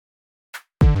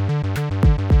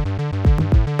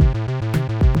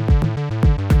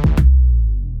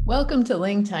Welcome to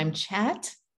Ling Time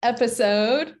Chat,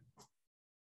 episode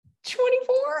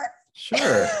 24.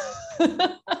 Sure.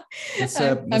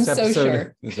 I'm so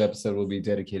sure. This episode will be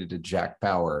dedicated to Jack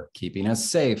Bauer, keeping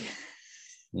us safe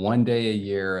one day a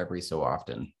year, every so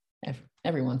often.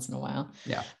 Every once in a while.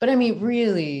 Yeah. But I mean,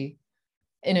 really,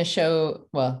 in a show,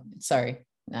 well, sorry,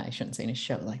 no, I shouldn't say in a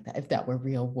show like that. If that were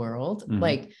real world,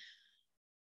 like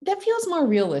that feels more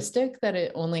realistic that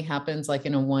it only happens like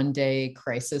in a one-day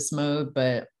crisis mode,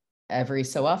 but every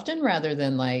so often rather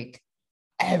than like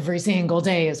every single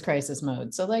day is crisis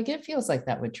mode. So like it feels like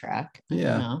that would track.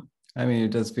 Yeah. I mean,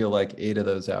 it does feel like 8 of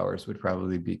those hours would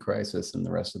probably be crisis and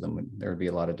the rest of them there would be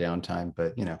a lot of downtime,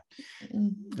 but you know.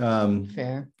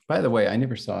 Fair. By the way, I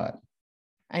never saw it.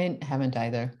 I haven't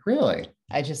either. Really?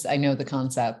 I know the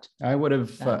concept. I would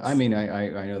have, I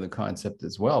know the concept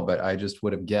as well, but I just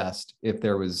would have guessed if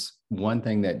there was one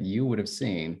thing that you would have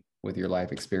seen with your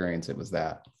life experience, it was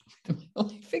that.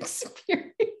 Life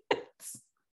experience.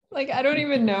 Like, I don't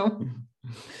even know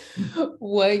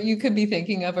what you could be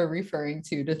thinking of or referring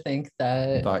to think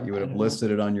that. I thought you would have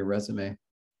listed it on your resume.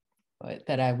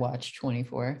 That I watched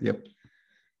 24. Yep.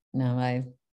 No, I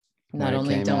not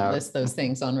only don't list those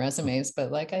things on resumes,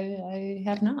 but like I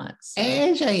have not. So.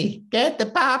 Angie, get the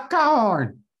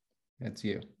popcorn. That's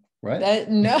you, right?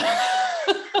 No.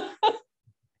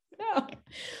 No.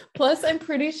 Plus, I'm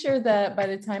pretty sure that by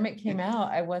the time it came out,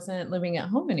 I wasn't living at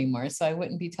home anymore, so I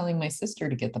wouldn't be telling my sister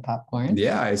to get the popcorn.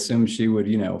 Yeah, I assume she would,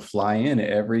 fly in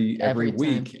every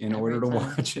week in order to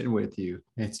watch it with you.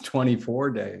 It's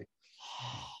 24 day.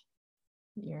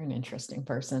 You're an interesting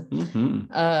person.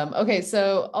 Mm-hmm. Okay,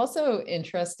 so also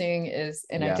interesting is,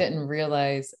 and I didn't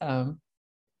realize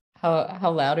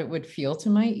how loud it would feel to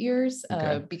my ears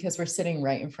because we're sitting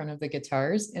right in front of the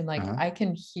guitars, and like I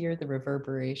can hear the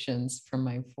reverberations from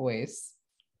my voice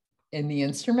in the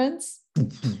instruments,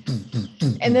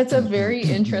 and that's a very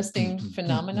interesting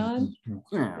phenomenon.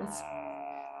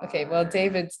 Okay, well,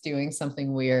 David's doing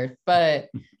something weird, but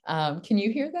can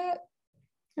you hear that?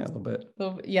 Yeah, a little bit. A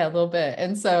little bit.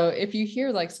 And so if you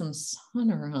hear like some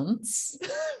sonorants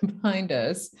behind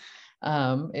us,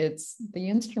 it's the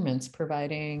instruments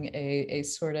providing a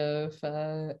sort of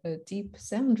a deep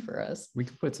sound for us. We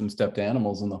could put some stuffed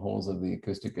animals in the holes of the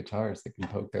acoustic guitars that can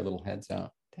poke their little heads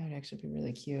out. That would actually be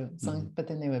really cute. But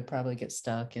then they would probably get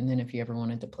stuck. And then if you ever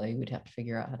wanted to play, we'd have to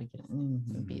figure out how to get it.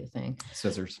 It would be a thing.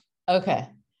 Scissors. Okay.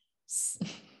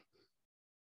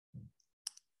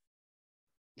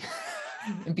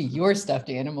 It'd be your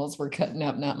stuffed animals we're cutting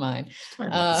up, not mine.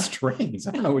 Strings.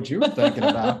 I don't know what you were thinking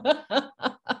about.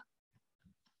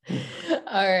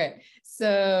 All right.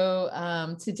 So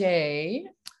today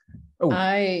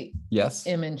I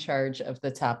am in charge of the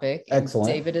topic. Excellent.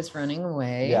 David is running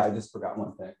away. Yeah, I just forgot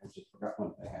one thing. I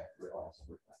had to realize.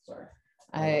 Sorry.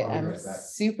 I'm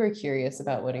super curious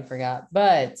about what he forgot,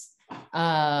 but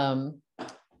I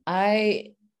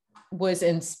was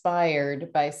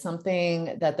inspired by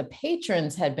something that the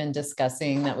patrons had been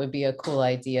discussing that would be a cool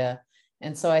idea.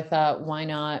 And so I thought, why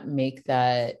not make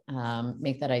that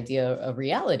idea a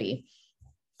reality?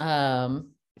 And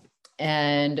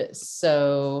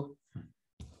so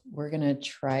we're going to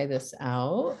try this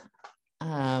out.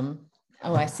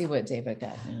 I see what David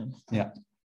got now. Yeah.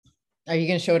 Are you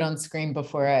going to show it on screen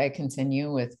before I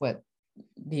continue with what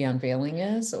the unveiling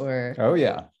is, or? Oh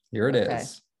yeah, here it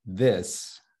is.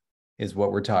 This is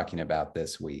what we're talking about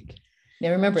this week.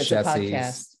 Now remember, it's Jesse's a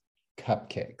podcast.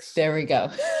 Cupcakes. There we go.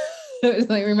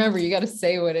 Like, remember, you got to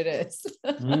say what it is.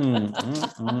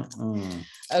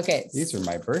 Okay. These are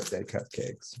my birthday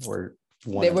cupcakes.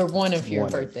 They were one of your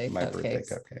birthday cupcakes. Birthday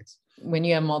cupcakes. When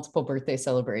you have multiple birthday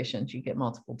celebrations, you get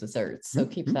multiple desserts. So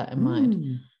keep that in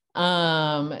mind.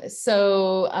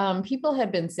 So people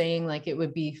had been saying like it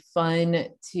would be fun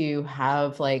to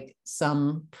have like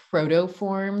some proto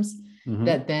forms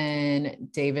that then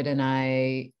David and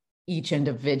I each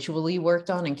individually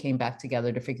worked on and came back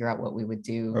together to figure out what we would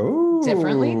do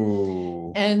differently.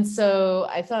 And so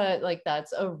I thought like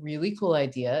that's a really cool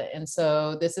idea. And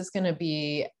so this is going to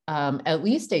be at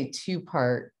least a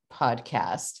 2-part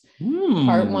podcast.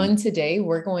 Part 1 today,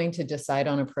 we're going to decide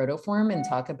on a protoform and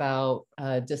talk about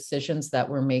decisions that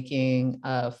we're making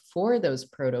for those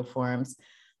protoforms.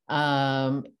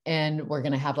 And we're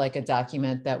going to have like a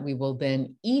document that we will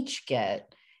then each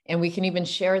get. And we can even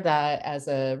share that as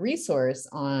a resource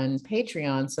on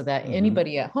Patreon so that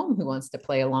anybody at home who wants to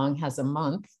play along has a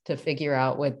month to figure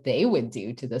out what they would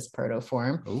do to this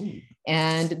protoform.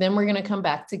 And then we're going to come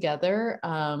back together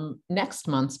next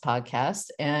month's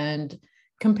podcast and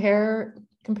compare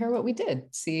compare what we did.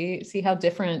 See how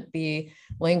different the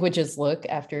languages look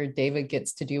after David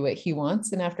gets to do what he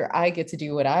wants and after I get to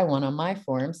do what I want on my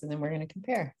forms. And then we're going to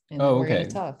compare and then we're going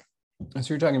to talk. So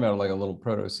you're talking about like a little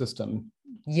proto system.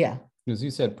 Yeah. Because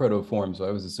you said proto form, so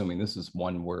I was assuming this is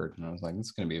one word. And I was like, this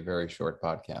is going to be a very short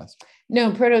podcast.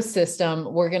 No, proto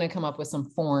system. We're going to come up with some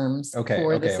forms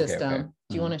for the system. Okay.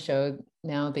 Do you want to show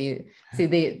now the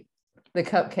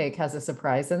cupcake has a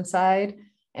surprise inside.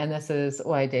 And this is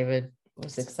why David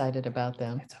was excited about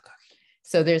them. It's a cookie.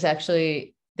 So they're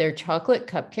chocolate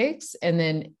cupcakes. And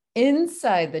then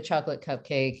inside the chocolate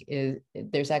cupcake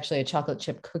there's actually a chocolate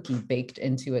chip cookie baked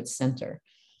into its center.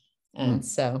 And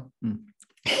so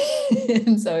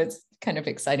it's kind of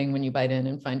exciting when you bite in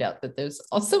and find out that there's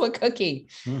also a cookie.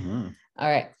 Mm-hmm. All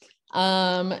right.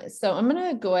 So I'm going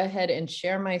to go ahead and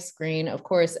share my screen. Of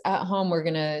course, at home, we're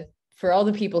going to, for all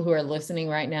the people who are listening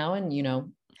right now and,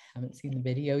 haven't seen the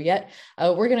video yet,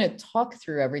 we're going to talk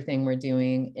through everything we're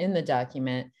doing in the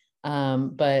document.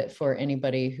 But for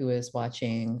anybody who is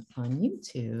watching on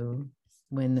YouTube,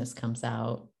 when this comes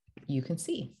out, you can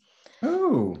see.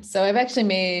 Oh, so I've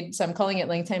actually I'm calling it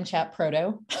Langtime Chat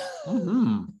Proto.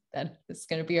 Mm-hmm. That is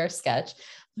going to be our sketch.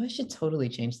 I should totally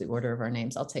change the order of our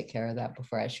names. I'll take care of that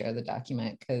before I share the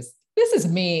document because this is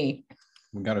me.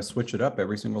 We got to switch it up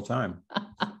every single time.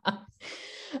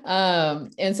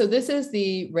 And so this is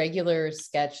the regular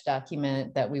sketch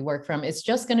document that we work from. It's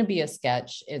just going to be a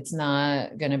sketch. It's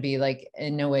not going to be like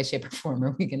in no way, shape, or form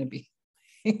are we going to be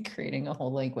creating a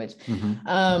whole language.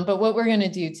 Mm-hmm. But what we're going to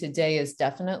do today is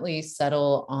definitely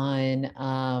settle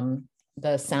on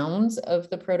the sounds of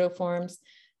the protoforms,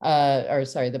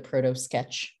 the proto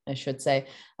sketch, I should say.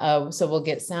 So we'll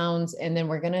get sounds and then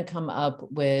we're going to come up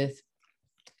with,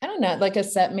 I don't know, like a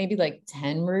set, maybe like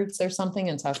 10 roots or something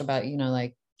and talk about,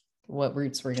 like what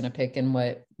roots we're going to pick and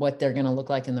what they're going to look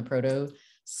like in the proto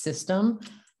system.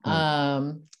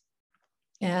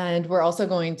 And we're also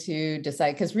going to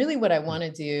decide, because really what I want to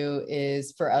do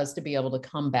is for us to be able to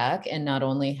come back and not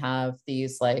only have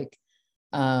these like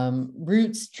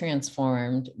roots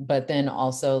transformed, but then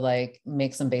also like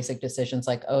make some basic decisions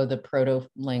like, oh, the proto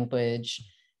language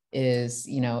is,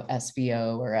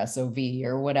 SVO or SOV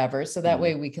or whatever. So that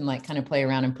way we can like kind of play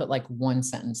around and put like one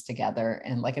sentence together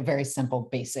and like a very simple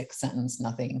basic sentence,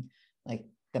 nothing like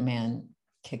the man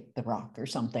kicked the rock or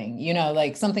something,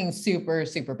 like something super,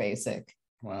 super basic.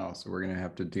 Wow. So we're going to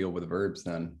have to deal with verbs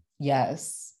then.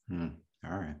 Yes. All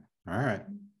right.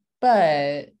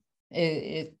 But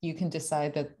you can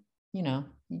decide that,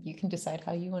 you can decide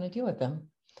how you want to deal with them.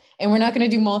 And we're not going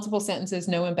to do multiple sentences,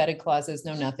 no embedded clauses,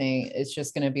 no nothing. It's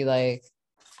just going to be like,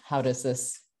 how does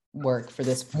this work for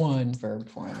this one verb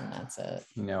form? And that's it.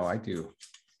 I do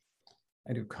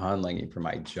conlanging for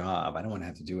my job. I don't want to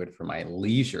have to do it for my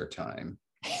leisure time.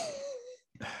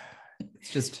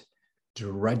 It's just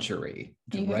drudgery.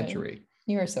 You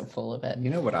are so full of it. You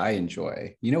know what I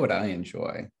enjoy?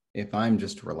 If I'm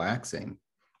just relaxing,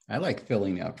 I like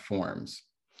filling out forms.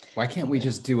 Why can't we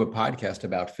just do a podcast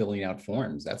about filling out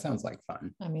forms? That sounds like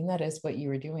fun. I mean, that is what you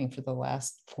were doing for the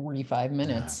last 45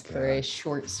 minutes for a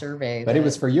short survey. But it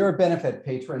was for your benefit,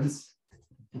 patrons.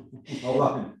 Hold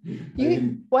on.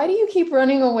 Why do you keep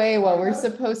running away while we're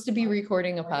supposed to be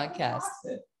recording a podcast?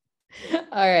 All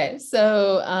right.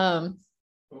 So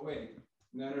wait.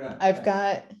 No. I've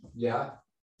got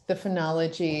the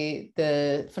phonology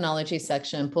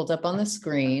section pulled up on the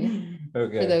screen for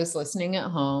those listening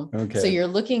at home. So you're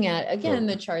looking at again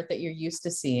the chart that you're used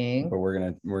to seeing. But we're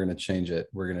gonna change it.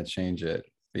 We're gonna change it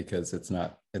because it's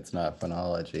not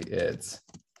phonology. It's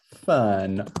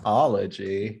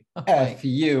funology.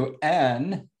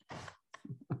 F-U-N.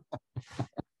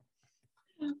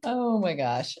 Oh my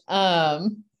gosh.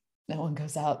 That one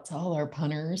goes out to all our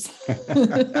punners.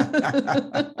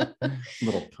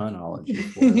 Little punology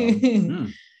for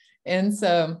them. And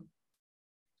so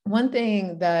one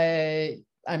thing that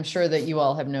I'm sure that you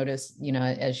all have noticed,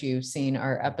 as you've seen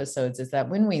our episodes, is that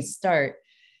when we start,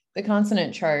 the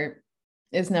consonant chart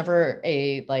is never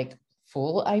a like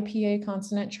full IPA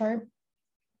consonant chart.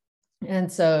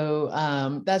 And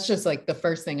so that's just like the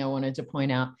first thing I wanted to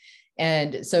point out.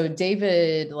 And so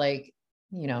David,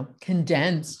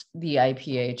 condensed the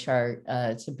IPA chart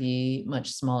to be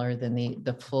much smaller than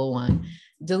the full one,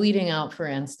 deleting out, for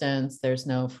instance, there's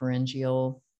no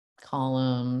pharyngeal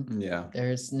column. Yeah.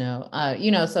 There's no,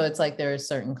 so it's like there are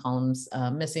certain columns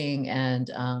missing and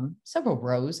several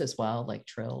rows as well, like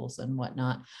trills and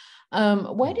whatnot.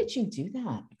 Why did you do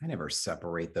that? I never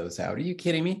separate those out. Are you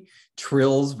kidding me?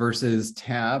 Trills versus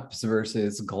taps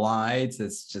versus glides.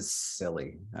 It's just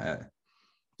silly.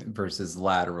 Versus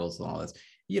laterals and all this.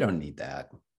 You don't need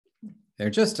that. they're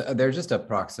just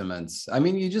approximants. I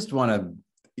mean, you just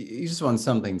want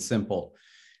something simple.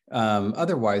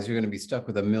 Otherwise, you're going to be stuck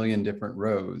with a million different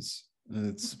rows.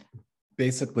 It's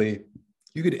basically,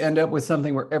 you could end up with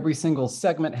something where every single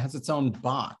segment has its own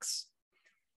box,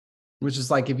 which is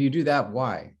like, if you do that,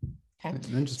 why? Okay. And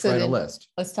then just write a list.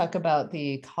 Let's talk about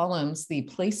the columns, the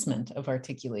placement of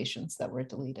articulations that were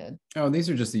deleted. Oh, these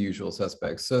are just the usual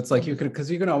suspects. So it's like you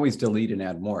can always delete and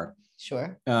add more.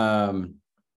 Sure.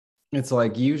 It's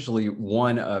like usually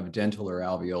one of dental or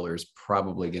alveolar is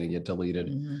probably going to get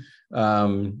deleted.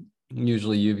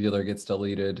 Usually uvular gets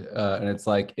deleted. And it's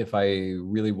like, if I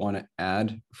really want to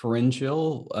add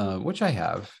pharyngeal, which I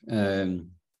have,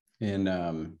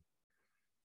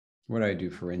 what do I do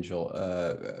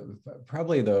pharyngeal?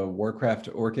 Probably the Warcraft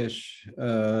Orcish,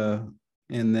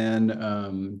 and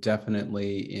then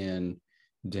definitely in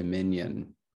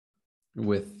Dominion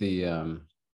with the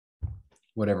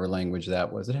whatever language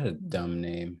that was. It had a dumb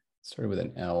name. It started with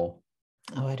an L.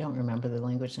 Oh, I don't remember the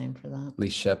language name for that.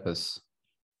 Lishepus.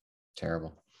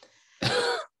 Terrible.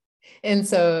 And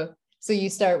so you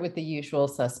start with the usual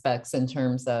suspects in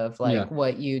terms of like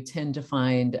what you tend to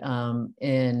find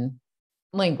in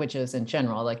languages in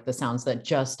general, like the sounds that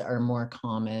just are more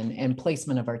common, and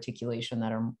placement of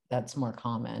articulation that's more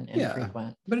common and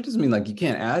frequent. But it doesn't mean like you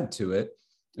can't add to it.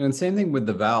 And same thing with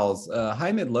the vowels.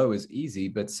 High, mid, low is easy,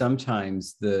 but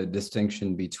sometimes the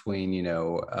distinction between,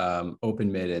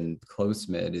 open mid and close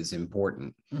mid is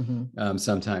important.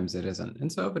 Sometimes it isn't.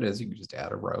 And so if it is, you can just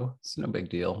add a row. It's no big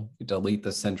deal. You delete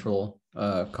the central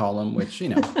column, which,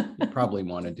 you probably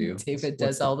want to do. David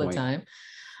does all the time.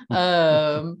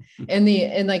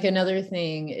 And like another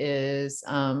thing is,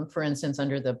 for instance,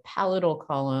 under the palatal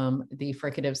column, the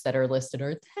fricatives that are listed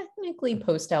are technically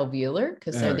post-alveolar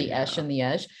because they're the esh and the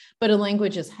esh, but a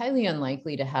language is highly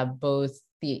unlikely to have both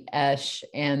the esh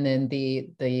and then the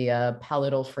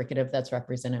palatal fricative that's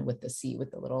represented with the C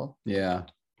with the little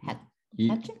hatchet.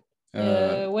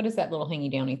 What is that little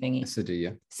hangy downy thingy?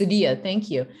 Cedilla, thank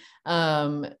you.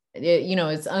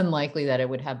 It's unlikely that it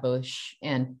would have both sh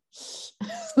and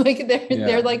like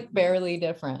they're like barely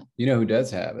different. Who does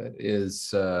have it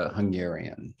is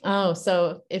Hungarian. Oh,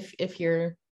 so if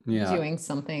you're doing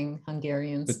something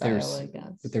Hungarian style, I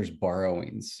guess. But there's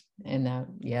borrowings. And that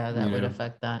would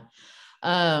affect that.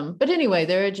 But anyway,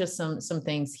 there are just some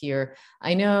things here.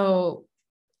 I know,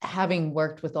 having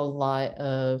worked with a lot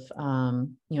of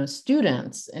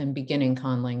students and beginning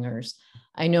conlangers,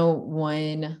 I know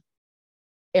one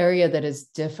area that is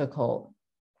difficult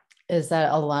is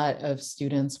that a lot of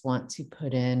students want to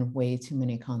put in way too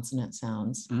many consonant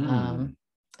sounds,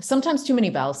 sometimes too many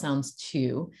vowel sounds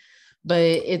too, but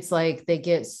it's like they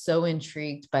get so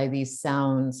intrigued by these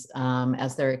sounds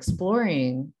as they're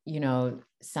exploring,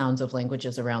 sounds of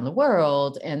languages around the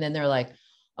world. And then they're like,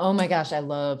 oh my gosh, I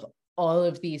love all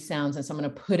of these sounds. And so I'm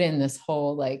going to put in this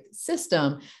whole like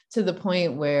system, to the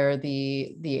point where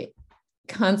the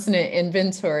consonant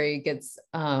inventory gets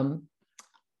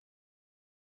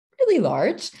really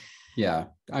large. Yeah.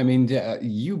 I mean,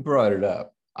 you brought it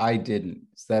up. I didn't.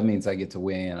 So that means I get to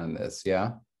weigh in on this.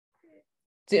 Yeah.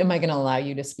 Am I going to allow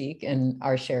you to speak in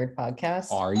our shared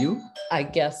podcast? Are you? I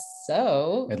guess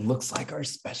so. It looks like our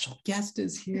special guest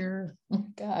is here. Oh,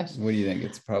 gosh. What do you think?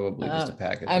 It's probably just a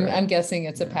package. I'm guessing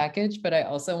it's a package, but I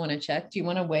also want to check. Do you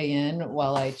want to weigh in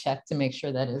while I check to make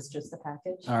sure that is just a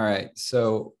package? All right.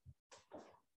 So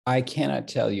I cannot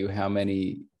tell you how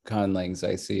many conlangs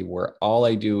I see where all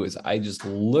I do is I just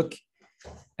look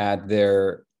at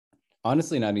their,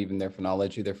 honestly, not even their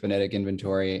phonology, their phonetic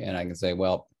inventory, and I can say,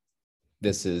 well,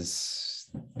 this is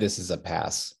a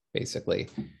pass, basically.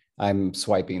 I'm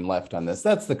swiping left on this.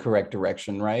 That's the correct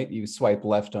direction, right? You swipe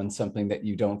left on something that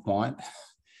you don't want.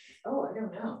 Oh, I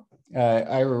don't know.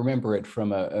 I remember it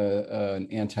from an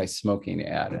anti-smoking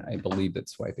ad. I believe that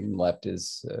swiping left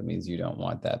means you don't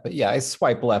want that. But yeah, I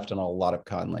swipe left on a lot of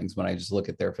conlangs when I just look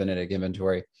at their phonetic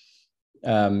inventory,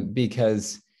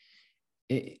 because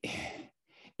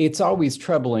it's always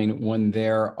troubling when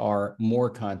there are more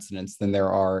consonants than there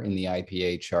are in the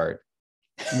IPA chart,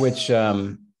 which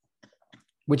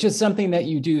is something that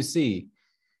you do see.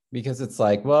 Because it's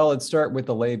like, well, let's start with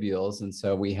the labials. And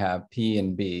so we have P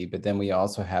and B, but then we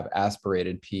also have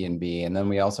aspirated P and B. And then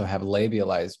we also have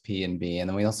labialized P and B. And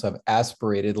then we also have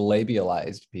aspirated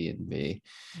labialized P and B.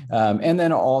 And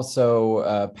then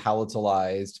also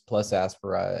palatalized plus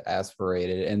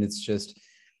aspirated. And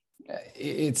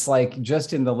it's like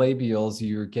just in the labials,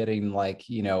 you're getting like,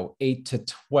 8 to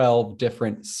 12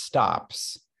 different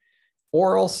stops,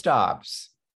 oral stops.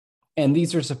 And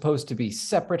these are supposed to be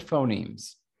separate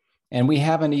phonemes. And we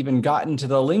haven't even gotten to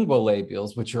the lingual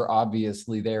labials, which are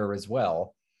obviously there as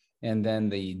well. and then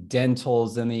the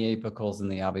dentals and the apicals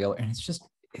and the alveolar. And it's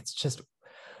just,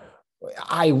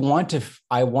 I want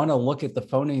to look at the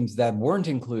phonemes that weren't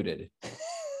included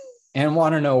and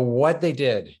want to know what they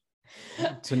did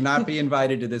to not be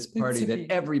invited to this party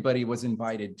that everybody was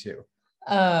invited to.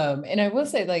 And I will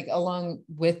say, like, along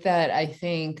with that, I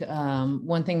think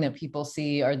one thing that people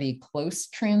see are the close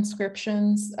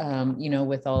transcriptions,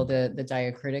 with all the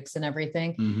diacritics and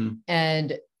everything,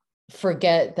 and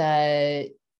forget that,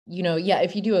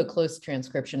 if you do a close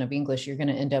transcription of English, you're going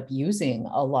to end up using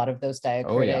a lot of those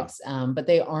diacritics, but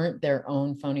they aren't their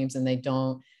own phonemes, and they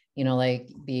don't,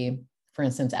 for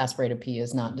instance, aspirated P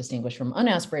is not distinguished from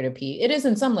unaspirated P. It is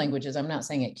in some languages. I'm not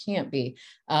saying it can't be,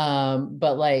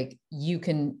 but like you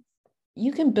can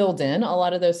build in a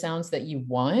lot of those sounds that you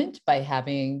want by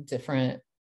having different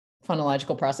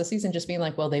phonological processes and just being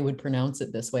like, well, they would pronounce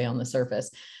it this way on the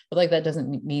surface, but like that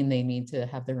doesn't mean they need to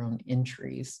have their own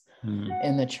entries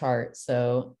in the chart.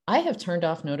 So I have turned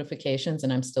off notifications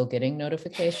and I'm still getting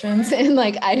notifications, and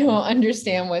like I don't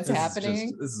understand what's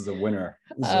happening. This is a winner.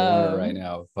 This is a winner right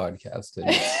now of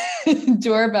podcasting.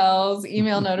 Doorbells,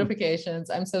 email notifications.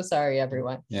 I'm so sorry,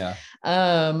 everyone. Yeah.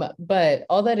 But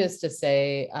all that is to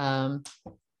say, I,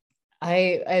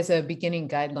 as a beginning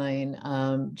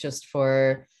guideline, just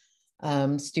for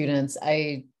students,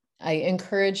 I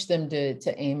encourage them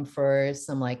to aim for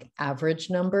some like average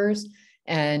numbers.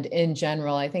 And in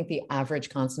general, I think the average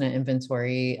consonant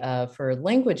inventory for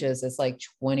languages is like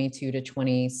 22 to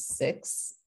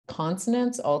 26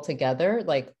 consonants altogether,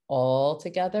 like all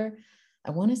together.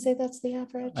 I want to say that's the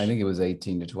average. I think it was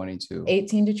 18 to 22.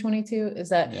 18 to 22. Is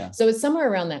that? Yeah. So it's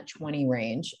somewhere around that 20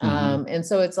 range. And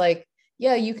so it's like,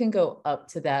 yeah, you can go up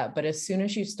to that. But as soon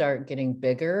as you start getting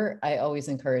bigger, I always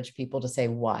encourage people to say,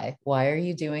 why? Why are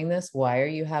you doing this? Why are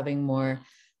you having more?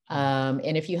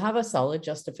 And if you have a solid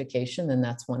justification, then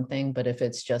that's one thing. But if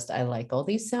it's just, I like all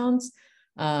these sounds,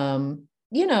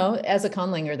 as a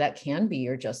conlanger, that can be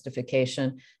your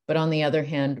justification. But on the other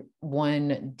hand,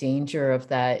 one danger of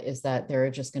that is that there are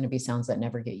just going to be sounds that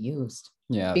never get used.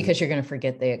 Yeah. Because you're going to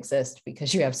forget they exist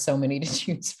because you have so many to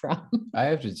choose from. I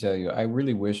have to tell you, I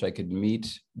really wish I could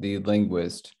meet the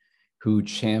linguist who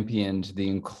championed the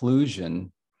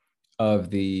inclusion of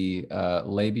the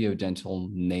labiodental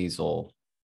nasal,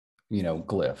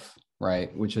 glyph,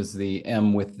 right? Which is the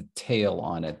M with the tail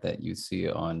on it that you see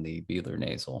on the velar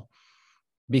nasal,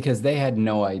 because they had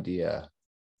no idea.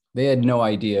 They had no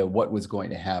idea what was going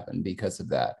to happen because of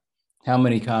that. How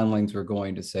many conlings were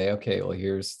going to say, okay, well,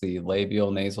 here's the labial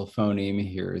nasal phoneme,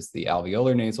 here's the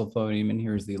alveolar nasal phoneme, and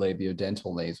here's the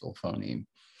labiodental nasal phoneme.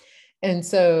 And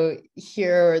so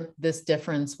here, this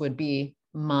difference would be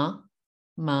ma,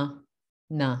 na.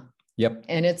 Yep.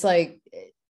 And it's like,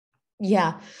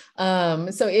 yeah.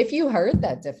 So if you heard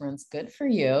that difference, good for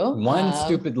you. One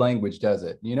stupid language does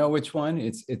it. You know which one?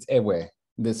 It's Ewe,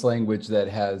 this language that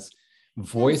has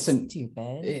voice and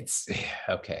stupid. It's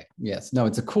okay. Yes. No,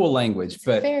 it's a cool language,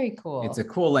 but very cool. It's a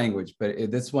cool language, but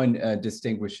this one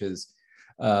distinguishes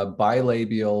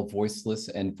bilabial voiceless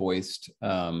and voiced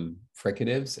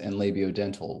fricatives and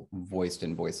labiodental voiced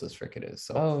and voiceless fricatives.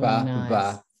 So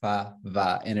nice.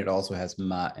 Va, and it also has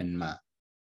ma and ma.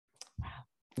 Wow.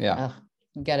 Yeah.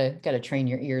 Gotta train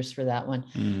your ears for that one.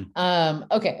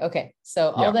 Okay. So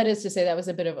all that is to say, that was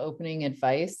a bit of opening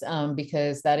advice,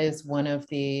 because that is one of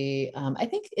the, I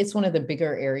think it's one of the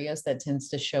bigger areas that tends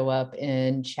to show up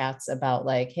in chats about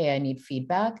like, hey, I need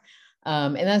feedback.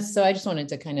 And that's, so I just wanted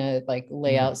to kind of like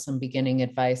lay out some beginning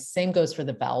advice. Same goes for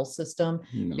the vowel system,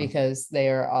 because they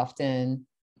are often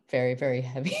very, very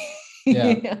heavy.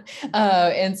 Yeah.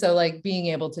 And so like being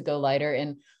able to go lighter,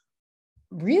 and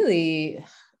really,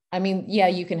 I mean, yeah,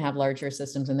 you can have larger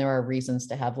systems and there are reasons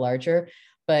to have larger,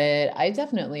 but I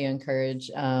definitely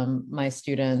encourage my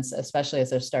students, especially as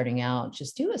they're starting out,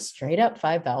 just do a straight up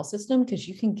 5 vowel system, because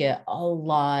you can get a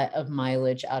lot of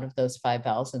mileage out of those 5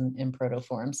 vowels in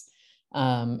protoforms.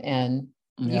 And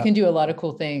you can do a lot of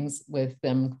cool things with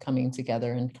them coming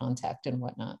together in contact and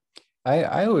whatnot.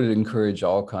 I would encourage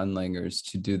all conlangers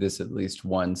to do this at least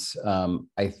once.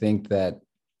 I think that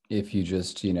if you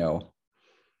just,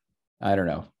 I don't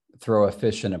know, throw a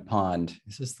fish in a pond.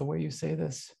 Is this the way you say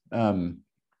this?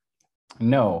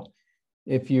 No.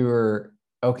 If you're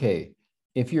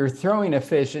throwing a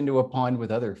fish into a pond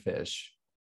with other fish,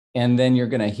 and then you're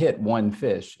going to hit one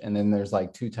fish, and then there's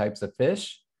like 2 types of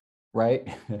fish, right?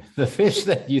 The fish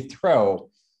that you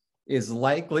throw is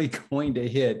likely going to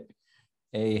hit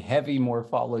a heavy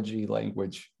morphology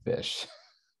language fish,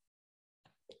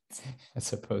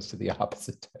 as opposed to the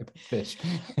opposite type of fish.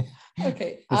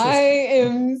 Okay. I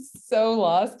am so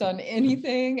lost on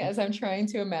anything as I'm trying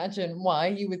to imagine why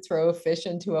you would throw a fish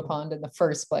into a pond in the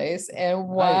first place and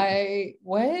why,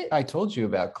 what? I told you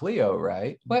about Cleo,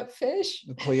 right? What fish?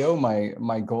 Cleo,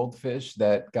 my goldfish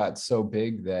that got so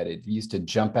big that it used to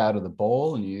jump out of the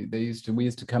bowl, and we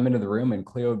used to come into the room and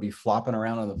Cleo would be flopping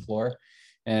around on the floor.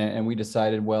 And we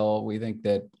decided, well, we think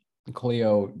that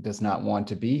Cleo does not want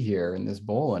to be here in this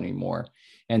bowl anymore.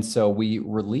 And so we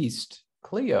released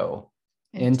Cleo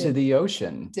into the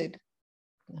ocean.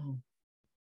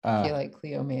 I feel like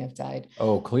Cleo may have died.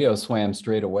 Oh, Cleo swam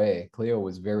straight away. Cleo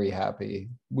was very happy.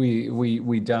 We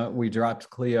dropped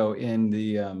Cleo in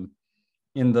the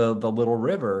little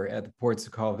river at the Port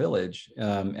Sakal village.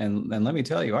 And let me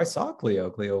tell you, I saw Cleo.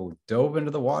 Cleo dove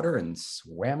into the water and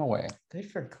swam away.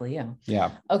 Good for Cleo.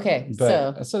 Yeah. Okay.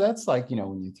 But, so that's like,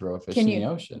 when you throw a fish in the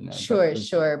ocean.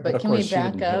 Sure. But can we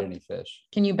back up? Any fish.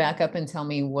 Can you back up and tell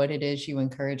me what it is you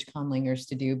encourage conlangers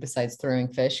to do besides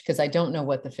throwing fish? Because I don't know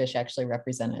what the fish actually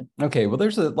represented. Okay. Well,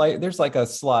 there's like a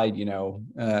slide, all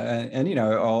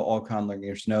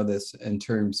conlangers know this in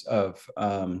terms of,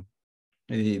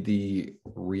 the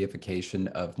reification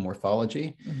of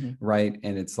morphology, right?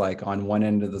 And it's like on one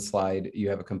end of the slide, you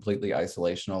have a completely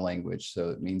isolational language. So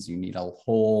it means you need a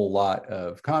whole lot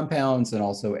of compounds and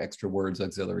also extra words,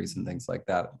 auxiliaries, and things like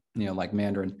that, like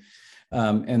Mandarin.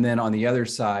 And then on the other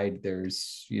side,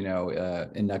 there's,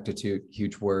 inuktitut,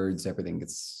 huge words, everything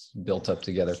gets built up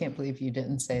together. I can't believe you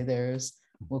didn't say there's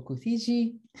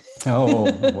Wokuthiji. Oh,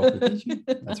 Wokuthiji.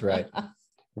 That's right.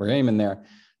 We're aiming there.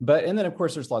 And then of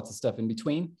course there's lots of stuff in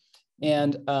between.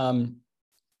 And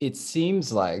it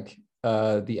seems like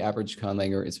the average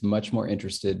conlanger is much more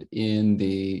interested in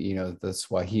the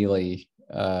Swahili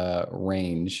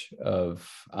range of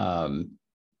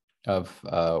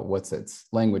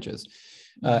languages.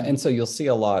 And so you'll see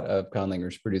a lot of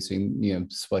conlangers producing,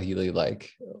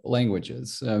 Swahili-like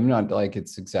languages. Not like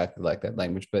it's exactly like that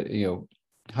language, but,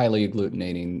 highly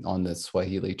agglutinating on the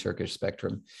Swahili Turkish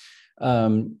spectrum.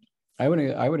 I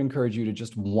would encourage you to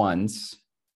just once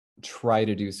try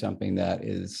to do something that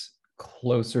is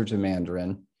closer to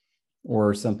Mandarin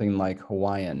or something like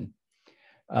Hawaiian,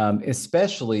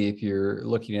 especially if you're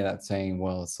looking at that saying,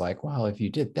 well, it's like, well, if you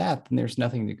did that, then there's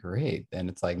nothing to create. Then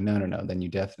it's like, no, then you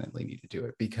definitely need to do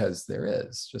it, because there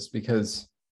is. Just because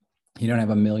you don't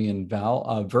have a million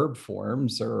verb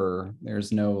forms or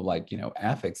there's no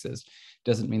affixes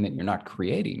doesn't mean that you're not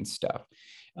creating stuff.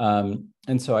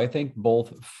 And so I think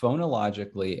both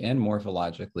phonologically and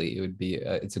morphologically,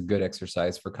 it's a good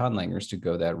exercise for conlangers to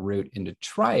go that route and to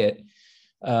try it,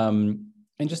 and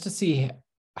just to see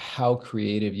how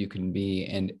creative you can be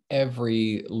and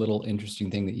every little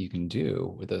interesting thing that you can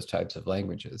do with those types of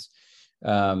languages.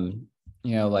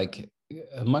 Like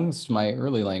amongst my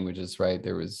early languages, right,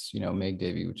 there was,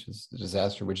 Megdevi, which is the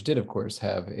disaster, which did, of course,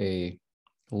 have a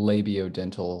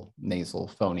labiodental nasal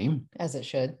phoneme. As it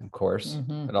should. Of course.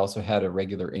 It also had a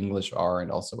regular English R and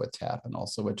also a tap and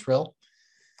also a trill.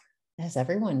 As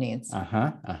everyone needs.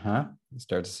 You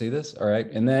start to see this. All right.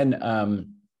 And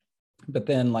then, but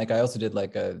then I also did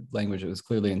a language that was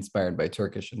clearly inspired by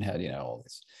Turkish and had, all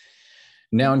these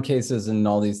noun cases and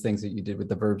all these things that you did with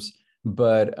the verbs.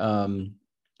 But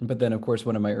then, of course,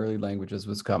 one of my early languages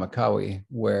was Kamakawi,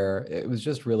 where it was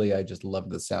just really, I just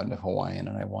loved the sound of Hawaiian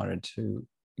and I wanted to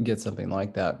get something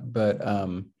like that. But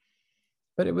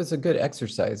it was a good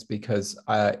exercise because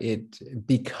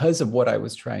because of what I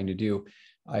was trying to do,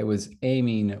 I was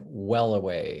aiming well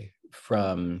away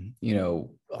from,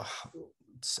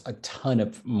 a ton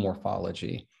of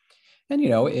morphology. And,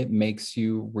 it makes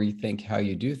you rethink how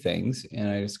you do things. And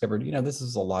I discovered, this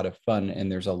is a lot of fun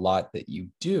and there's a lot that you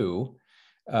do,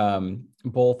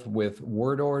 both with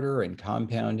word order and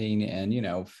compounding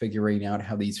and, figuring out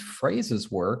how these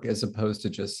phrases work, as opposed to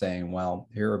just saying, well,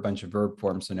 here are a bunch of verb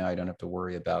forms, so now I don't have to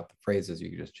worry about the phrases. You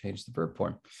can just change the verb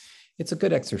form. It's a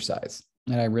good exercise.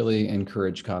 And I really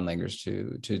encourage conlangers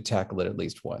to tackle it at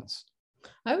least once.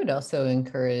 I would also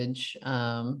encourage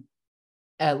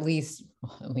at least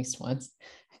once,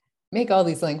 make all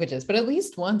these languages, but at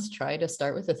least once try to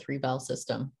start with a 3-vowel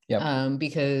system. Yep.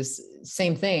 Because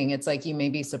same thing, it's like you may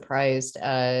be surprised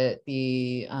at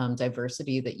the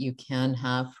diversity that you can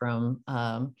have from,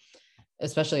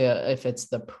 especially if it's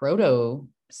the proto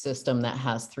system that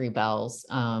has 3 vowels,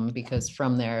 because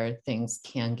from there things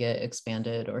can get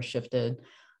expanded or shifted.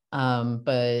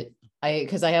 But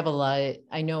because I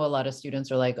know a lot of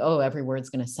students are like, oh, every word's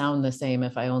going to sound the same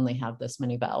if I only have this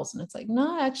many vowels. And it's like,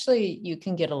 no, actually you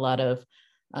can get a lot of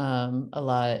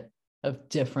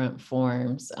different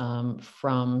forms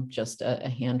from just a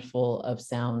handful of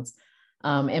sounds.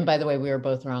 And by the way, we were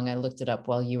both wrong. I looked it up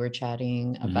while you were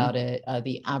chatting about it.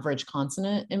 The average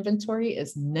consonant inventory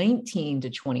is 19 to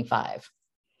 25.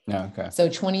 Okay. So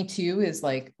 22 is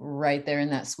like right there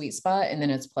in that sweet spot. And then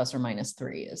it's plus or minus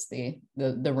 3 is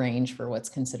the range for what's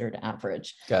considered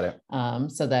average. Got it.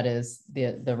 So that is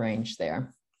the range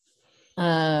there.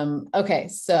 Okay.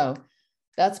 So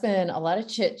that's been a lot of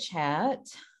chit chat.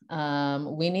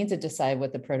 We need to decide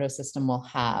what the proto system will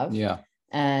have. Yeah.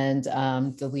 And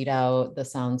delete out the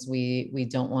sounds we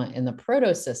don't want in the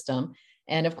proto system.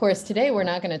 And of course, today we're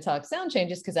not going to talk sound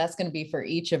changes because that's going to be for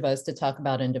each of us to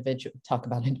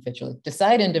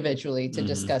decide individually to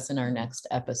discuss in our next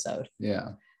episode.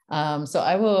 Yeah. So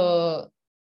I will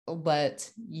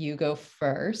let you go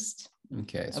first.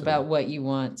 Okay. So about what you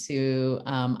want to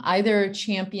either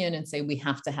champion and say we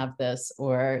have to have this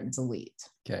or delete.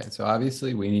 Okay. So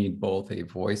obviously we need both a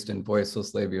voiced and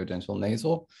voiceless labiodental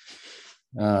nasal.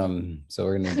 So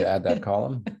we're going to need to add that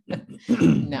column.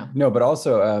 No, but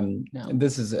also No.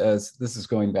 this is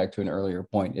going back to an earlier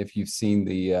point. If you've seen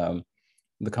the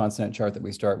consonant chart that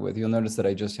we start with, you'll notice that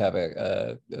I just have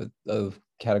a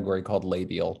category called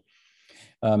labial.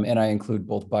 And I include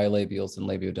both bilabials and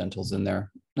labiodentals in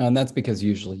there. And that's because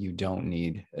usually you don't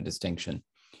need a distinction.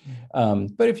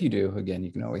 But if you do, again,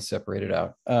 you can always separate it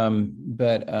out.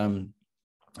 But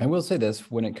I will say this,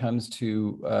 when it comes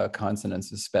to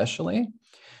consonants especially,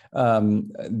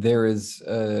 there is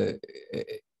a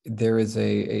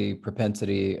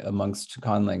propensity amongst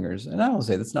conlangers, and I will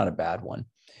say that's not a bad one,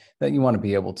 that you want to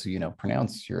be able to,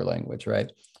 pronounce your language,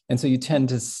 right? And so you tend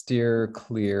to steer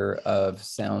clear of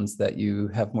sounds that you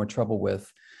have more trouble with.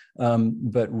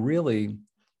 But really,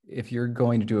 if you're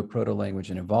going to do a proto language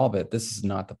and evolve it, this is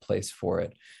not the place for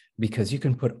it, because you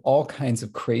can put all kinds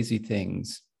of crazy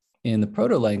things in the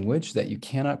proto language that you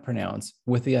cannot pronounce,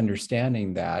 with the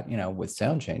understanding that, with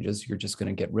sound changes, you're just going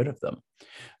to get rid of them.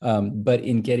 But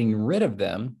in getting rid of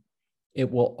them, it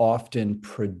will often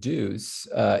produce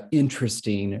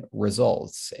interesting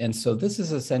results. And so this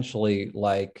is essentially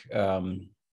like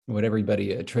what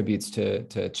everybody attributes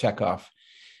to Chekhov,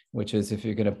 which is if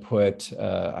you're going to put,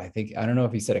 I don't know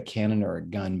if he said a cannon or a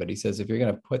gun, but he says, if you're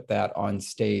going to put that on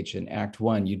stage in Act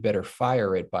 1, you'd better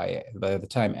fire it by the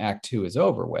time Act 2 is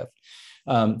over with.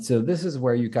 So this is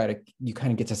where you kind of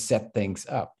get to set things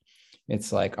up.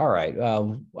 It's like, all right,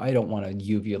 I don't want a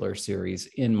uvular series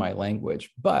in my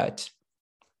language, but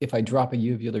if I drop a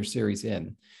uvular series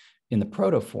in the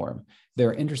proto form, there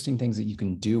are interesting things that you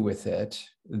can do with it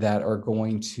that are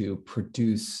going to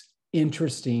produce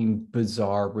interesting,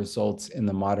 bizarre results in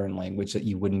the modern language that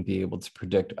you wouldn't be able to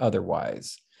predict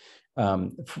otherwise.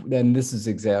 Then this is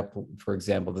for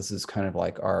example, this is kind of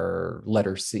like our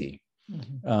letter C.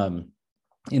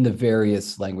 In the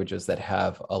various languages that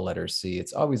have a letter C,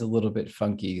 it's always a little bit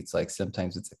funky. It's like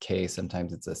sometimes it's a K,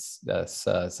 sometimes it's a S,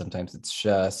 sometimes it's sh,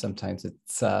 sometimes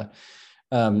it's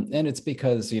and it's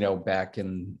because, back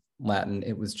in Latin,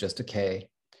 it was just a K.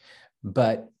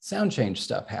 But sound change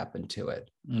stuff happened to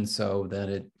it. And so then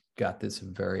it got this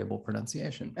variable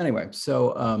pronunciation. Anyway,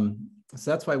 so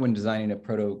that's why when designing a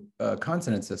proto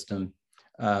consonant system,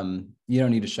 you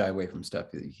don't need to shy away from stuff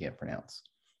that you can't pronounce.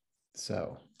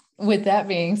 So with that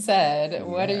being said,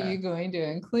 what are you going to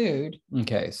include?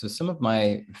 Okay, so some of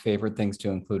my favorite things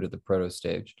to include at the proto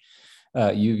stage,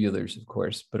 uvulars, of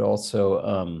course, but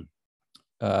also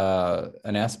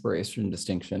an aspiration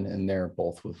distinction, and they're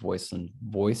both with voiced and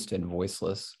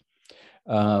voiceless.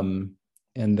 And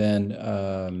then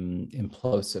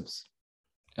implosives.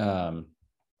 I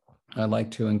like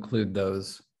to include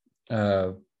those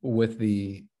with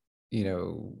the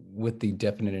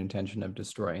definite intention of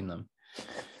destroying them.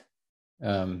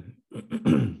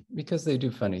 Because they do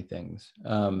funny things.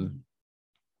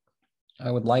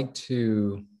 I would like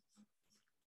to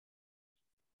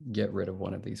get rid of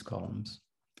one of these columns,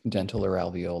 dental or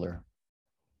alveolar.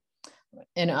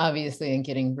 And obviously in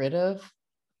getting rid of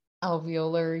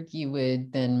alveolar, you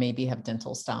would then maybe have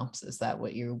dental stops. Is that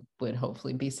what you would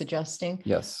hopefully be suggesting?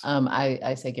 Yes.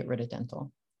 I say get rid of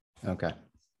dental. Okay.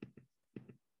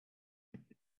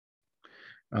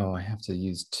 Oh, I have to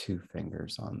use 2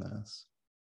 fingers on this.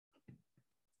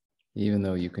 Even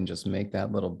though you can just make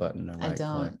that little button a right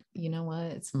click. You know what?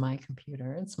 It's my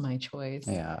computer. It's my choice.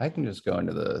 Yeah, I can just go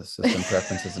into the system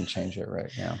preferences and change it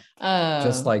right now.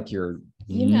 Just like your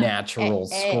natural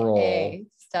scroll.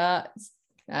 Stop.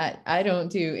 I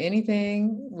don't do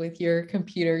anything with your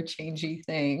computer changey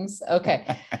things.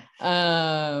 Okay.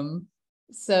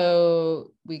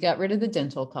 So we got rid of the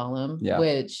dental column,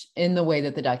 which in the way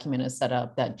that the document is set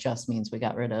up, that just means we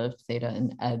got rid of theta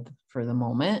and ed for the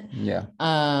moment. Yeah.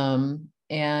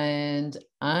 And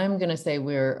I'm going to say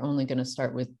we're only going to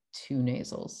start with 2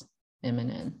 nasals, M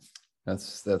and N. That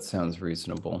sounds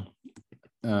reasonable.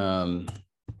 So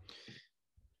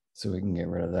we can get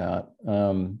rid of that.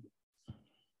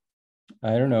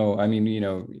 I don't know. I mean,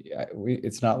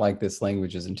 it's not like this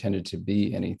language is intended to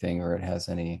be anything or it has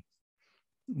any,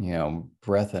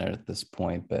 breath in it at this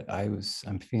point, but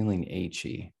I'm feeling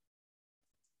H-y,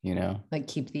 Like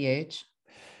keep the H?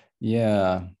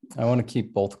 Yeah. I want to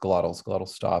keep both glottals, glottal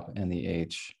stop and the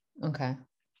H. Okay.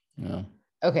 Yeah.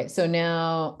 Okay. So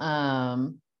now,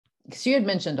 because you had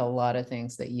mentioned a lot of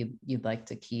things that you'd like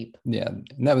to keep. Yeah.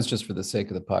 And that was just for the sake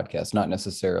of the podcast, not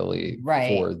necessarily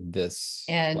for this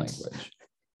language.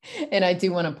 And I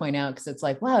do want to point out, because it's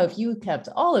like, wow, if you kept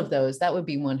all of those, that would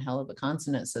be one hell of a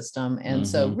consonant system. And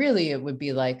so really it would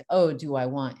be like, oh, do I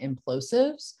want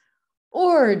implosives?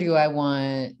 Or do I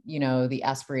want, the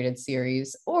aspirated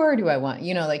series? Or do I want,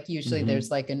 like usually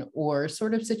there's like an or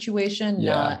sort of situation,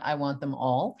 not I want them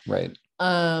all. Right.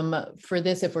 For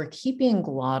this, if we're keeping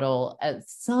glottal at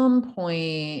some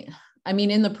point, I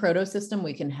mean, in the proto system,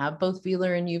 we can have both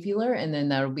velar and uvular, and then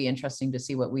that'll be interesting to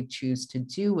see what we choose to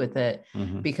do with it.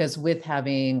 Because with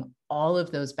having all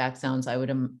of those back sounds,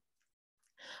 I'm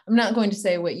not going to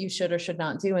say what you should or should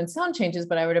not do in sound changes,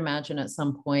 but I would imagine at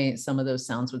some point, some of those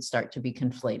sounds would start to be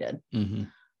conflated.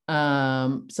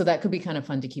 So that could be kind of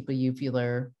fun to keep a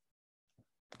uvular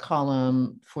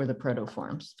column for the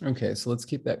protoforms. Okay, so let's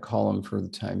keep that column for the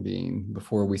time being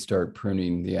before we start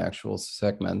pruning the actual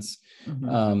segments.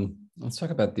 Let's talk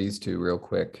about these two real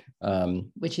quick.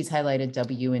 Which he's highlighted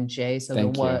W and J, so the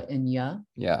wa and ya.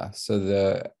 Yeah, so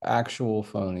the actual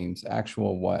phonemes,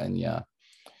 actual wa and ya.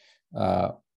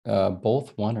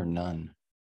 Both one or none?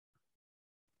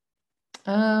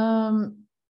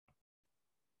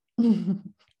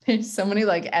 There's so many,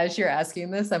 like, as you're asking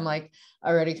this, I'm like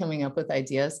already coming up with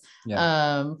ideas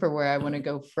for where I want to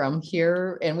go from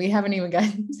here. And we haven't even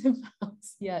gotten to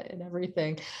vowels yet and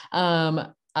everything.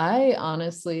 I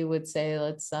honestly would say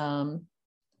let's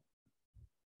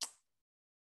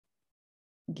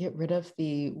get rid of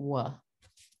the wa,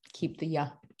 keep the ya.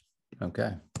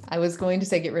 Okay. I was going to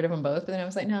say get rid of them both, but then I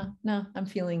was like, no, I'm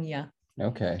feeling ya.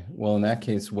 Okay. Well, in that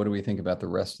case, what do we think about the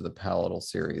rest of the palatal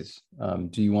series?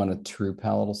 Do you want a true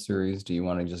palatal series? Do you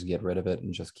want to just get rid of it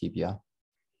and just keep ya?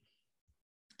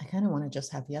 I kind of want to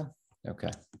just have ya.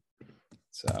 Okay.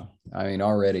 So, I mean,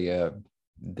 already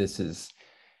this is,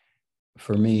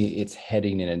 for me, it's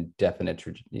heading in a definite,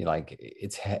 like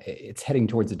it's heading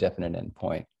towards a definite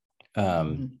endpoint.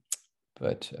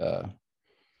 But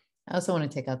I also want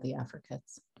to take out the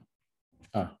affricates.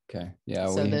 Oh, okay. Yeah,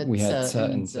 so we had ch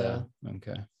and ja.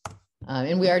 Okay.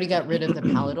 And we already got rid of the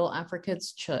palatal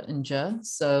affricates, ch and ja.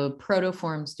 So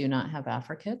protoforms do not have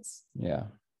affricates. Yeah.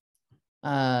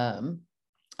 All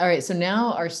right. So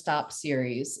now our stop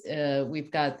series,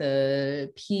 we've got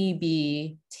the P,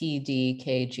 B, T, D,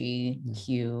 K, G,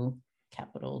 Q,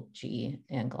 capital G,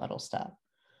 and glottal stop.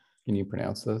 Can you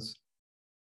pronounce those?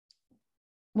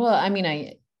 Well, I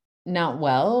mean, not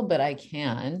well, but I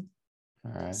can.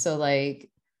 All right. So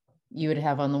like you would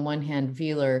have on the one hand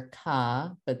velar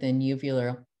ka, but then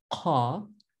uvular ka,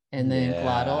 and then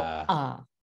glottal ah.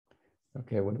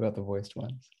 Okay, what about the voiced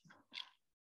ones?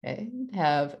 Okay,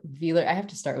 have velar. I have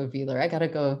to start with velar. I gotta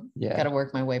go. Gotta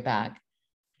work my way back.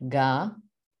 Ga,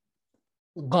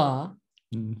 ga,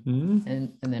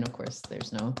 and then of course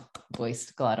there's no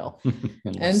voiced glottal.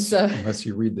 Unless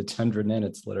you read the Tundra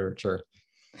Nenets literature.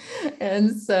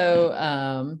 And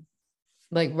so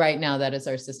like right now that is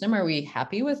our system. Are we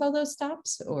happy with all those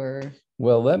stops or?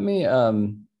 Well, let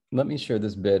me share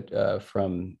this bit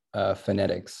from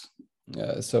phonetics.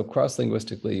 So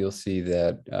cross-linguistically, you'll see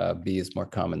that B is more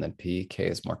common than P, K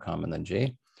is more common than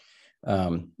G,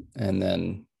 and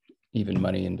then even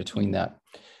money in between that.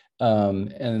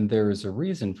 And there's a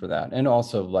reason for that. And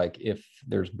also, like, if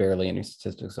there's barely any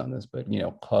statistics on this, but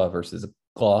kla versus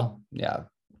kla,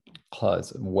 kla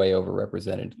is way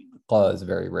overrepresented. Kla is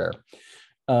very rare.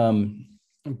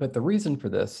 But the reason for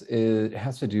this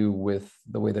has to do with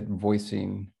the way that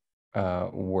voicing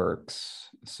works.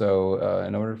 So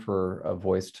in order for a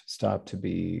voiced stop to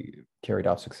be carried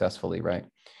off successfully, right,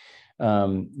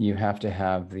 you have to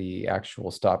have the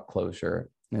actual stop closure,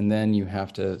 and then you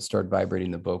have to start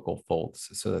vibrating the vocal folds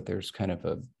so that there's kind of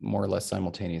a more or less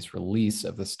simultaneous release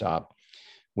of the stop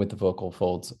with the vocal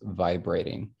folds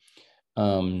vibrating.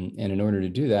 And in order to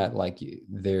do that,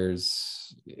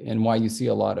 and why you see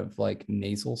a lot of like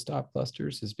nasal stop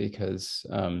clusters is because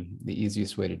the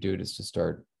easiest way to do it is to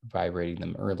start vibrating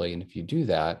them early. And if you do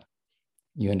that,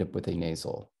 you end up with a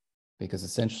nasal, because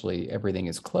essentially everything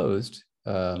is closed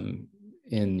in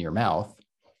your mouth,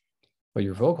 but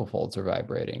your vocal folds are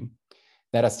vibrating.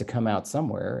 that has to come out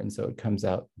somewhere. And so it comes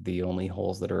out the only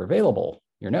holes that are available,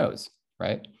 your nose,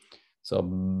 right?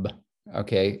 So,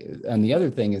 okay. And the other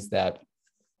thing is that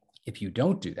if you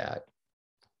don't do that,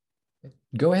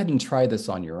 go ahead and try this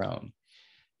on your own.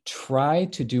 Try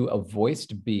to do a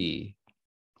voiced B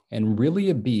and really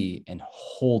a B and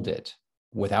hold it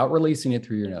without releasing it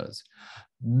through your nose.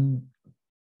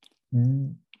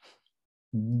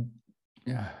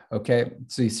 Yeah. Okay.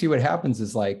 So you see what happens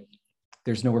is like,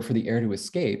 there's nowhere for the air to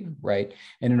escape, right?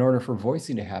 And in order for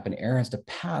voicing to happen, air has to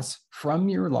pass from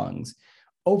your lungs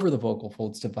over the vocal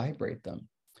folds to vibrate them.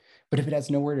 But if it has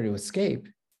nowhere to escape,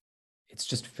 it's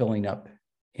just filling up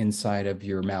inside of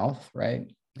your mouth,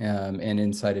 right? And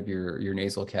inside of your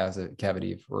nasal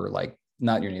cavity, for like,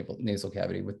 not your nasal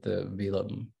cavity, with the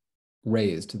velum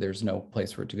raised, there's no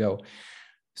place for it to go.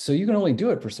 So you can only do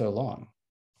it for so long.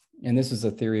 And this is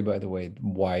a theory, by the way,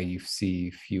 why you see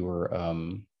fewer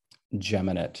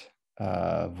geminate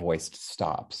voiced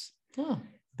stops. Oh.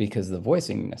 Because the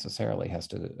voicing necessarily has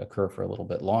to occur for a little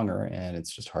bit longer, and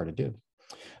it's just hard to do.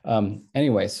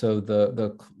 Anyway, so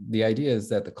the idea is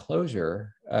that the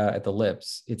closure at the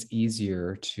lips, it's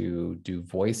easier to do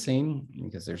voicing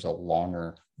because there's a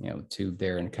longer, tube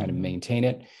there and kind of maintain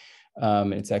it.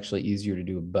 It's actually easier to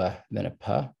do a b than a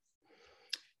p.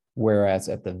 Whereas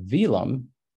at the velum,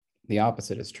 the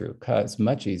opposite is true. Ka is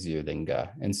much easier than ga.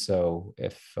 And so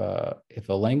if a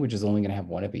language is only going to have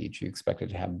one of each, you expect it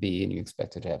to have B and you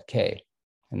expect it to have K.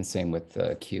 And the same with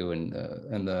Q and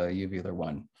the uvular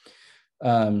one.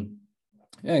 And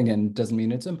again, doesn't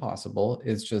mean it's impossible.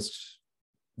 It's just,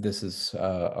 this is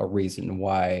a reason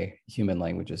why human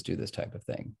languages do this type of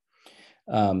thing.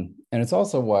 And it's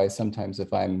also why sometimes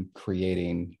if I'm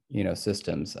creating,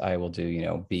 systems, I will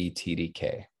do, B, T, D,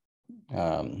 K.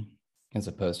 As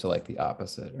opposed to like the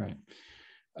opposite, right?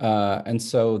 And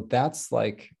so that's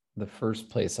like the first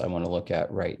place I want to look at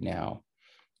right now.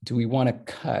 Do we want to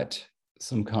cut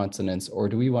some consonants, or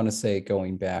do we want to say,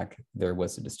 going back, there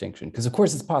was a distinction? Because of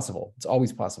course it's possible. It's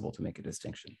always possible to make a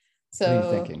distinction. So what are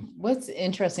you thinking? What's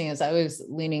interesting is I was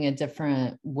leaning a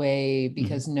different way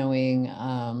because knowing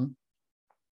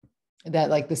that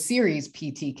like the series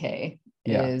PTK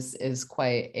is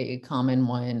quite a common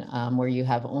one where you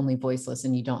have only voiceless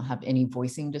and you don't have any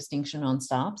voicing distinction on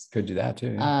stops. Could do that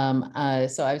too. Yeah.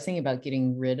 So I was thinking about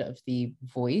getting rid of the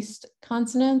voiced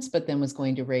consonants, but then was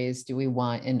going to raise, do we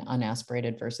want an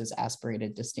unaspirated versus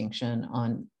aspirated distinction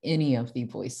on any of the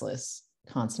voiceless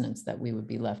consonants that we would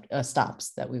be left,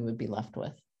 stops that we would be left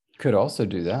with? Could also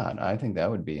do that. I think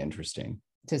that would be interesting.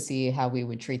 To see how we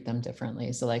would treat them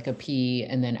differently. So like a P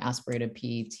and then aspirated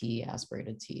P, T,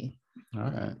 aspirated T. All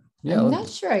right. Yeah. I'm not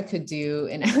sure I could do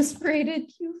an aspirated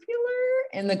uvular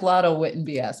and the glottal wouldn't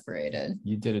be aspirated.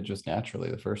 You did it just naturally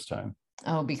the first time.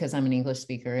 Oh, because I'm an English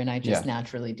speaker and I just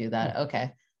naturally do that.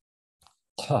 Okay.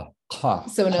 So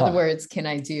in other words, can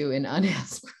I do an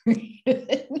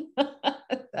unaspirated?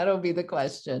 That'll be the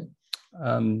question.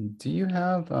 Do you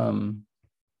have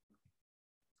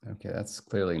okay, that's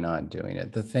clearly not doing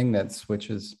it. The thing that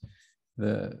switches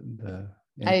the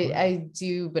I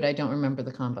do, but I don't remember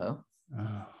the combo.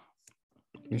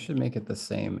 You should make it the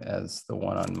same as the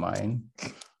one on mine,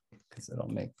 because it'll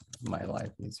make my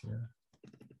life easier.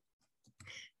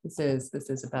 This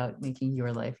is about making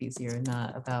your life easier,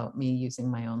 not about me using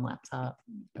my own laptop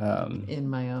in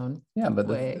my own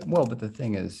way. But the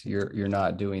thing is, you're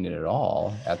not doing it at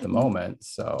all at the moment.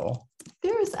 So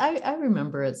I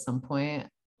remember at some point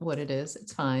what it is.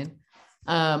 It's fine.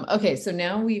 Okay, so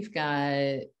now we've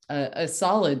got a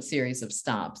solid series of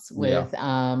stops with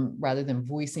rather than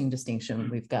voicing distinction,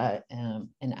 we've got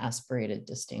an aspirated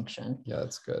distinction. Yeah,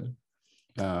 that's good.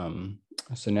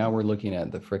 So now we're looking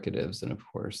at the fricatives, and of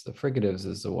course the fricatives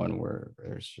is the one where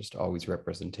there's just always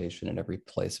representation in every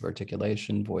place of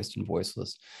articulation, voiced and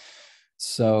voiceless.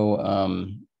 So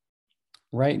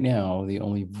right now the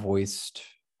only voiced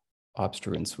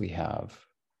obstruents we have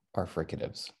are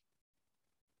fricatives.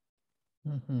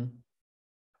 Mm-hmm.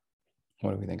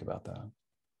 What do we think about that?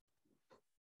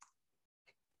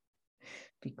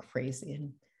 Be crazy,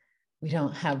 and we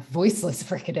don't have voiceless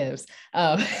fricatives.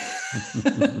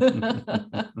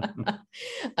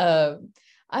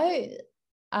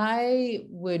 I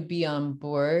would be on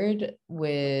board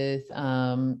with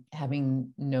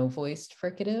having no voiced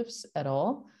fricatives at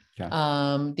all.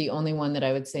 Yeah. The only one that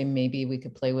I would say maybe we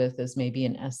could play with is maybe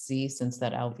an SZ, since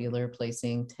that alveolar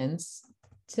placing tends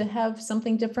to have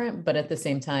something different, but at the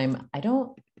same time, I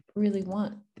don't really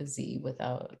want a Z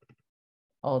without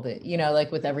all the,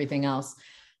 like with everything else.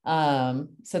 So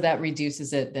that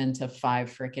reduces it then to 5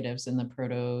 fricatives in the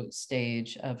proto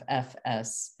stage of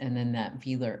FS, and then that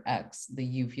velar X,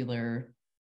 the uvular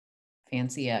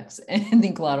fancy X, and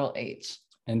the glottal H.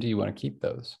 And do you want to keep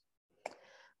those?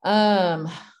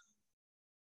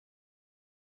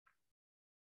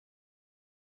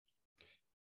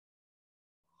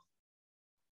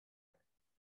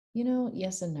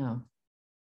 Yes and no.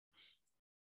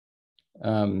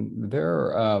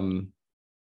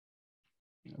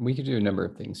 We could do a number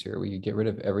of things here. We could get rid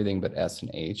of everything but S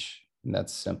and H, and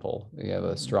that's simple. We have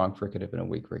a strong fricative and a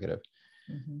weak fricative.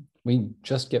 We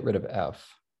just get rid of F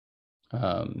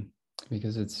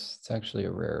because it's actually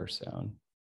a rarer sound.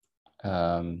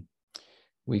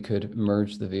 We could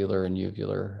merge the velar and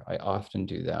uvular. I often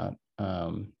do that,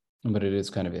 but it is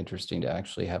kind of interesting to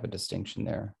actually have a distinction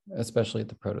there, especially at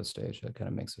the proto stage. That kind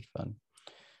of makes it fun.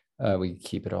 We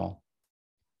keep it all.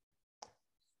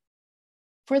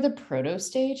 For the proto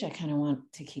stage, I kind of want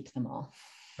to keep them all.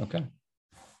 Okay.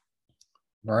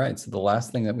 All right. So the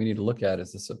last thing that we need to look at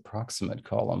is this approximate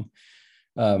column.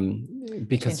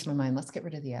 Because change my mind. Let's get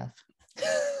rid of the F.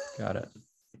 Got it.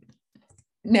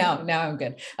 Now I'm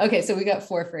good. Okay, so we got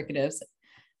 4 fricatives: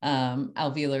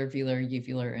 alveolar, velar,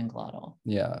 uvular, and glottal.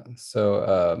 Yeah.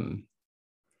 So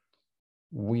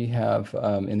we have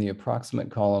in the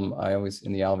approximate column,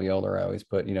 in the alveolar, I always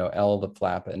put, L, the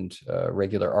flap, and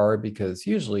regular R, because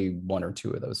usually 1 or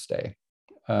 2 of those stay.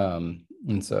 And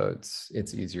so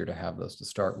it's easier to have those to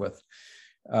start with.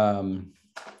 What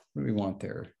do we want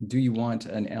there? Do you want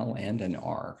an L and an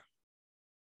R?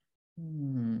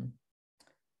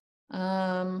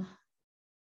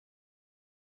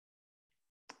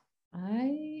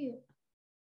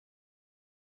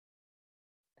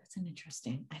 That's an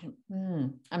interesting.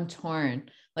 I'm torn.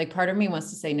 Like, part of me wants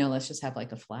to say no, let's just have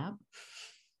like a flap.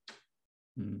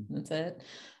 That's it.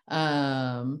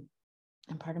 And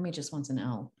part of me just wants an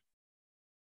L.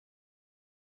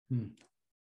 Do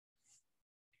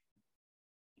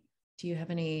you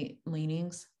have any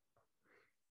leanings?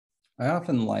 I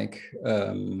often like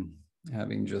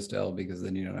having just L, because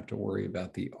then you don't have to worry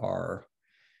about the R,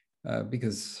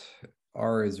 because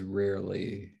R is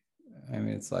rarely,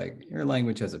 it's like your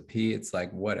language has a P, it's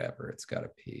like, whatever, it's got a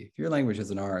P. If your language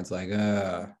has an R, it's like, you're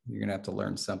going to have to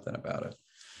learn something about it.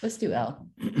 Let's do L.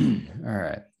 All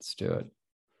right, let's do it.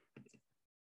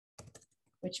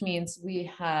 Which means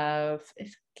we have,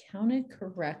 if counted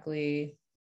correctly,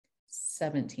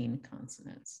 17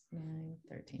 consonants, 9,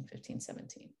 13, 15,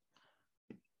 17.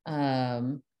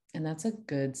 And that's a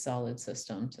good solid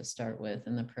system to start with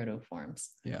in the protoforms.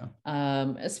 Yeah.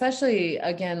 Especially,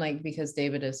 again, like, because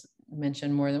David has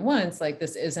mentioned more than once, like,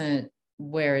 this isn't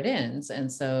where it ends. And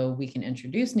so we can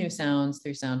introduce new sounds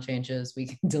through sound changes. We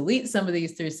can delete some of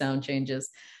these through sound changes.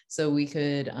 So we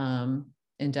could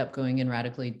end up going in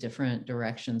radically different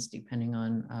directions depending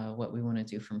on what we want to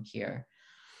do from here.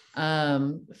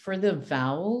 For the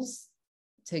vowels,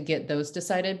 to get those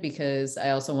decided, because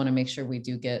I also want to make sure we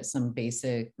do get some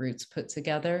basic roots put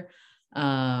together.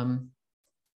 For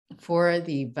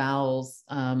the vowels,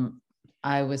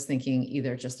 I was thinking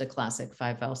either just a classic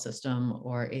 5-vowel system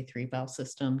or a 3-vowel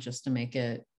system, just to make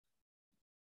it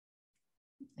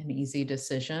an easy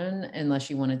decision, unless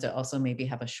you wanted to also maybe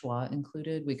have a schwa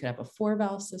included. We could have a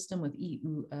 4-vowel system with e,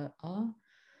 u, ah.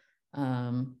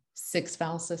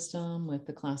 6-vowel system with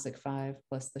the classic 5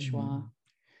 plus the schwa.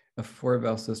 A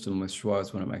 4-vowel system with schwa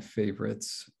is one of my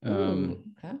favorites. Ooh,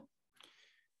 okay.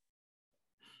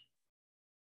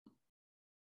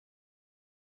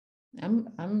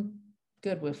 I'm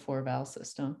good with 4-vowel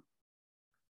system.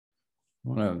 I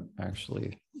want to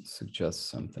actually suggest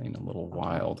something a little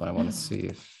wild. I want to see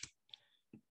if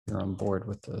you're on board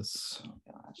with this.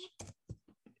 Oh gosh.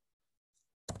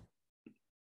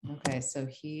 Okay, so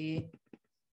he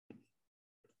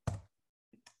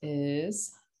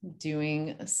is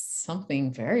doing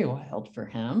something very wild for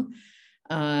him.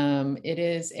 It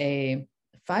is a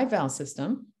 5-vowel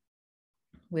system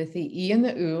with the E and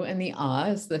the U and the A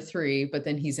as the 3, but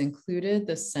then he's included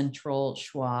the central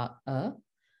schwa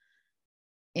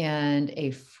and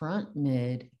a front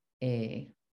mid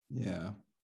A. Yeah.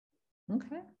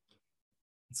 Okay.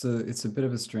 It's a bit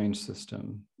of a strange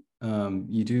system.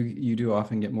 You do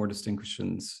often get more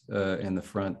distinctions in the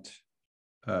front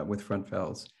with front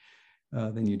vowels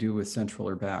than you do with central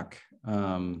or back.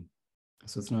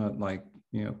 So it's not like,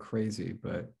 crazy,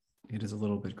 but it is a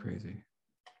little bit crazy.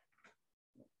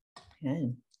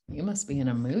 Man, you must be in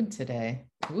a mood today.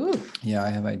 Ooh. Yeah, I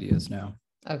have ideas now.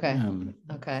 Okay.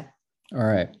 Okay. All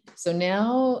right. So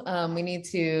now we need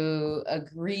to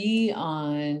agree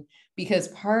on, because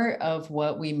part of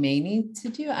what we may need to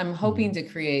do, I'm hoping to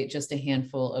create just a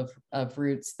handful of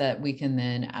roots that we can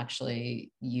then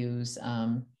actually use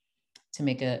to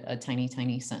make a tiny,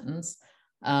 tiny sentence.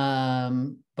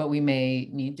 But we may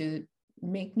need to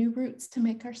make new roots to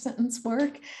make our sentence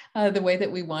work the way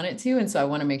that we want it to. And so I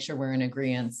want to make sure we're in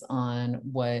agreement on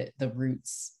what the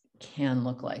roots can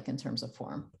look like in terms of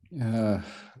form.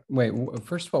 Wait,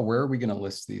 first of all, where are we going to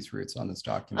list these roots on this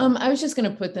document? I was just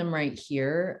going to put them right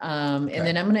here. Okay. And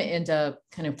then I'm going to end up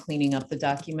kind of cleaning up the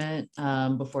document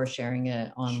before sharing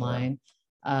it online.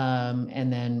 Sure.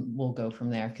 And then we'll go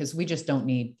from there because we just don't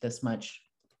need this much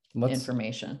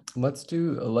information. Let's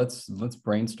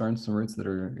brainstorm some roots that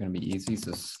are going to be easy.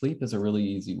 So sleep is a really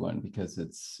easy one because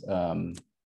it's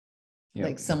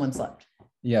like someone slept.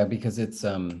 Yeah, because it's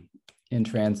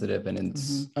intransitive and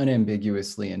it's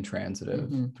unambiguously intransitive.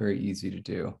 Very easy to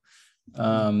do.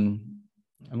 I'm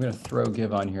going to throw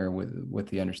give on here with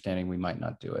the understanding we might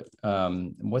not do it.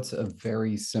 What's a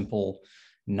very simple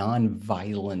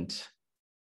non-violent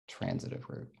transitive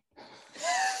root?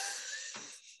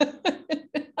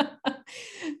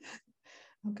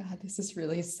 Oh God, this is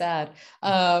really sad.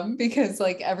 Because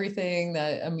like everything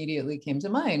that immediately came to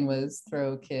mind was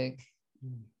throw, kick,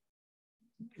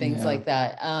 things like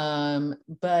that.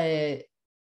 But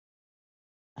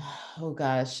oh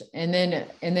gosh. And then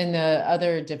the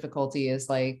other difficulty is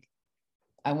like,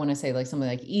 I want to say like something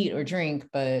like eat or drink,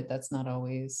 but that's not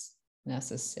always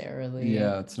necessarily.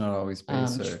 Yeah, it's not always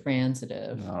basic.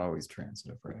 Transitive. Not always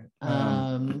transitive, right?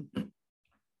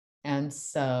 And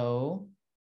so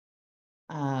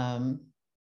although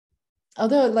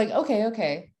like,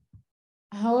 okay.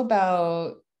 How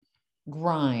about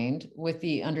grind with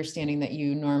the understanding that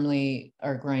you normally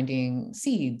are grinding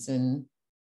seeds and,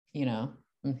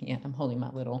 I'm holding my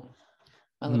little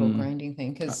grinding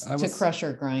thing because to crush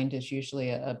or grind is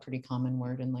usually a pretty common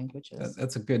word in languages.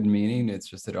 That's a good meaning. It's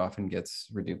just it often gets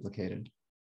reduplicated.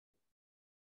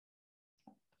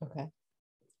 Okay.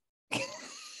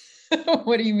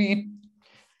 What do you mean?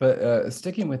 But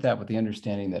sticking with that, with the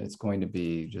understanding that it's going to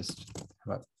be just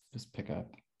pick up.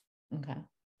 Okay.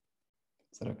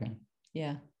 Is that okay?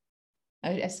 Yeah.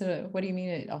 I said, what do you mean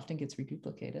it often gets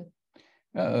reduplicated?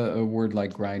 A word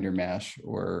like grind or mash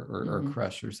or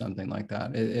crush or something like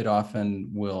that. It often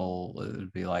will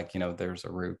be like, there's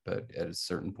a root, but at a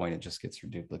certain point, it just gets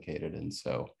reduplicated. And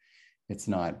so it's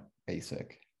not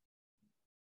basic.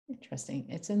 Interesting.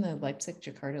 It's in the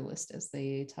Leipzig-Jakarta list as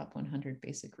the top 100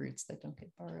 basic roots that don't get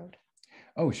borrowed.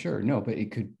 Oh, sure. No, but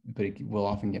it will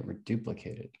often get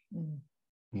reduplicated, And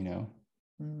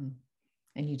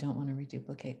you don't want to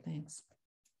reduplicate things.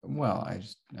 Well, I would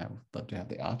love to have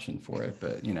the option for it,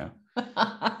 but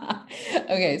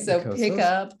Okay, so pick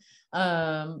up.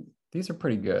 These are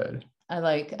pretty good. I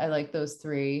like those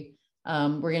three.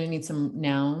 We're gonna need some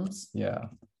nouns. Yeah.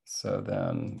 So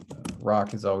then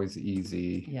rock is always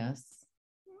easy. Yes.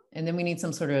 And then we need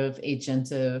some sort of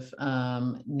agentive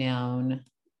noun.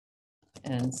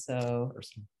 And so,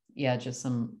 yeah, just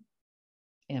some,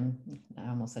 I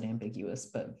almost said ambiguous,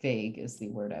 but vague is the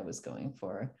word I was going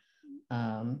for.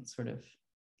 Sort of,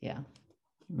 yeah.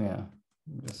 Yeah,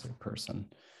 just a person.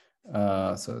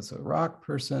 So it's a rock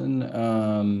person.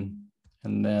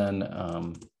 And then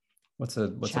what's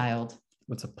a child?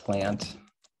 What's a plant?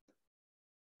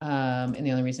 And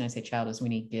the only reason I say child is we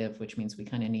need give, which means we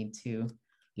kind of need to.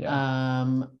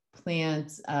 Yeah.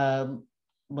 Plants.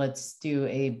 Let's do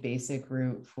a basic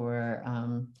root for.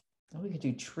 We could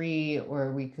do tree,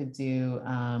 or we could do.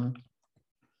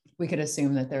 We could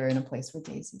assume that they're in a place where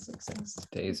daisies exist.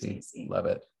 Daisy. Love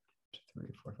it. 2, 3,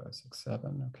 4, 5, 6,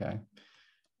 7. Okay.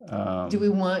 Do we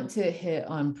want to hit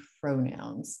on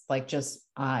pronouns, like just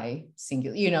I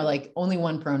singular? Like only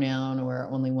one pronoun or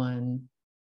only one.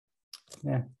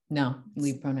 Yeah. No,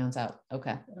 leave pronouns out.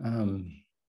 Okay.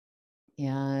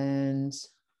 And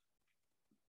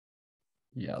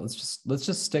yeah, let's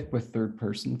just stick with third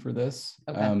person for this.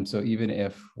 Okay. So even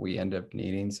if we end up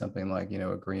needing something like,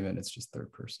 agreement, it's just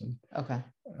third person. Okay.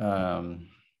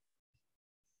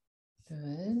 Good.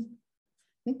 I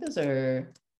think those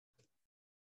are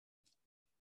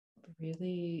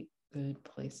really good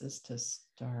places to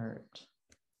start.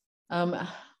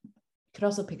 Could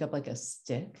also pick up like a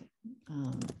stick.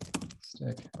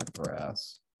 Stick or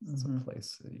grass. It's a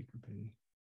place that you could be.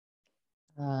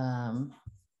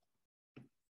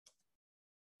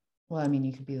 Well, I mean,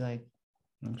 you could be like.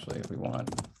 Actually, if we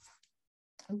want.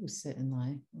 Oh, sit and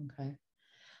lie. Okay.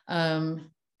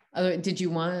 Did you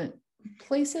want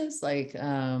places like? We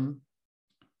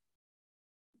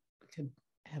could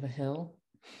have a hill.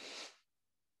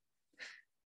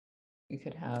 We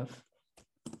could have.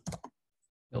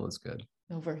 Hill is good.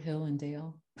 Over hill and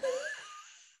dale.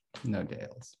 No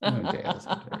dales. No dales.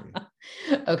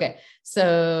 Okay,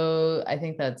 so I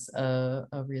think that's a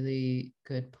really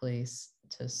good place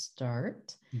to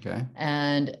start. Okay.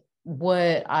 And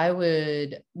what I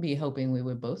would be hoping we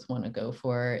would both want to go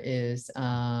for is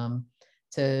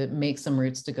to make some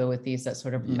roots to go with these that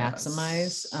sort of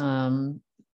maximize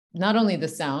not only the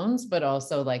sounds, but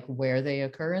also like where they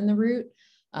occur in the root.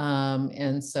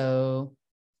 And so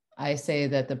I say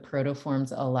that the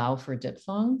protoforms allow for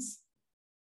diphthongs.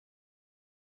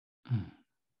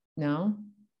 No?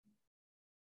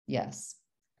 Yes.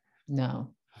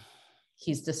 No.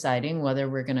 He's deciding whether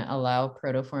we're going to allow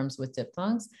protoforms with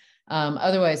diphthongs.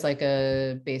 Otherwise, like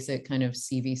a basic kind of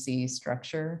CVC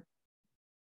structure.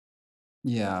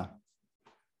 Yeah.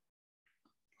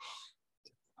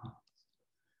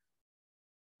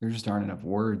 There just aren't enough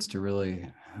words to really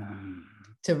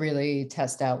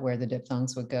test out where the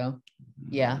diphthongs would go.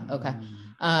 Yeah. Okay.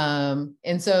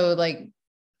 And so like,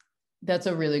 that's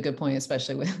a really good point,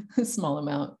 especially with a small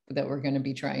amount that we're going to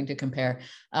be trying to compare.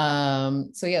 So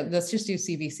yeah, let's just do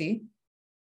CVC.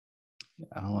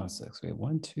 Hold on a sec. We have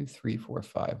 1, 2, 3, 4,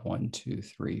 5. 1, 2,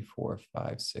 3, 4,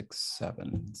 5, 6,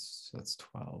 7. So that's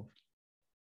 12.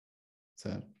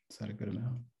 Is that a good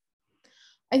amount?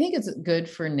 I think it's good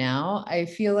for now. I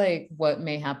feel like what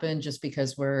may happen, just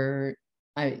because we're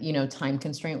time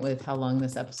constraint with how long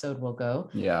this episode will go.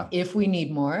 Yeah. If we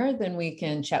need more, then we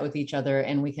can chat with each other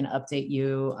and we can update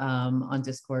you on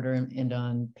Discord and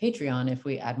on Patreon. If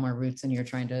we add more roots and you're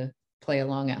trying to play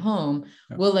along at home,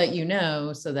 we'll let you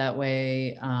know. So that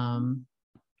way,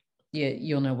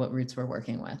 you'll know what roots we're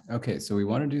working with. Okay. So we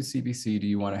want to do CVC. Do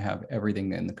you want to have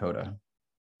everything in the coda?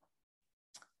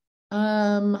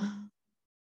 I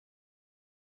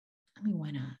mean,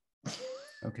 why not?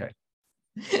 Okay.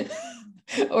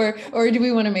 or do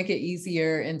we want to make it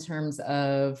easier in terms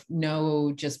of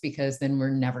no, just because then we're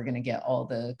never going to get all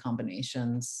the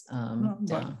combinations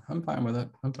down? I'm fine with it.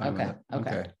 I'm fine with it.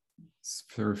 Okay.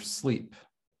 For sleep,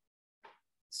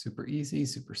 super easy,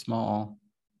 super small.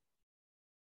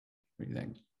 What do you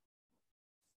think?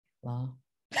 Law.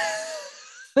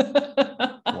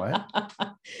 What?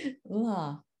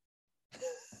 Law.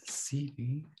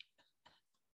 CV.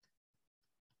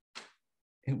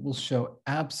 It will show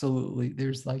absolutely,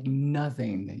 there's like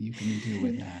nothing that you can do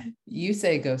with that. You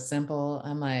say go simple.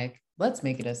 I'm like, let's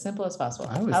make it as simple as possible.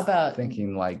 I was How about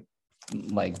thinking like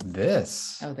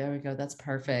this? Oh, there we go. That's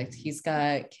perfect. He's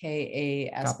got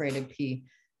K-A aspirated Cup. P.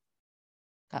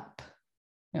 Cup.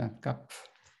 Yeah, cup.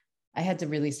 I had to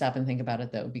really stop and think about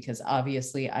it though, because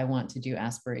obviously I want to do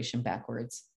aspiration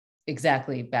backwards.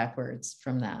 Exactly backwards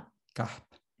from that. Cup.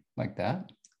 Like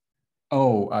that?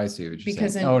 Oh, I see what you're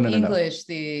because saying. Because in English,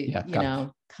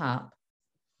 cop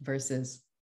versus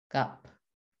cup.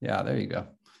 Yeah, there you go.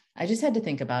 I just had to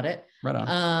think about it. Right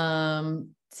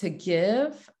on. To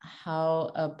give, how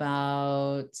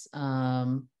about, I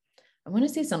want to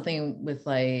say something with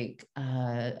like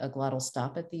a glottal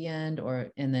stop at the end,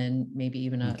 and then maybe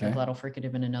even a glottal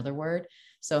fricative in another word.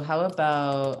 So how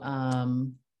about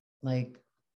like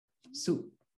soup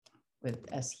with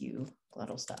SU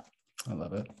glottal stop? I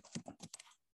love it.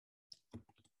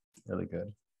 Really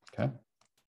good. Okay.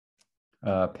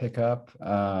 Pick up.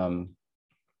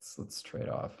 Let's trade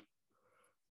off.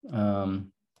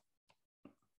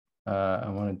 I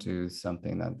want to do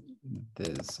something that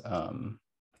is. Oh,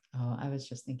 I was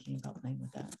just thinking about playing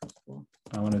with that. Cool.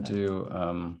 I want to do.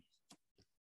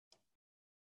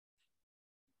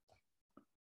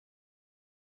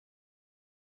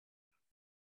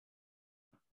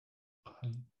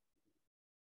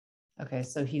 Okay,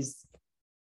 so he's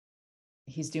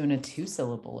doing a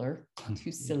two-syllabular.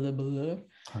 Clunky.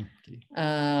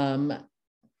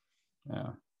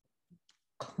 Yeah.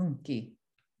 Clunky.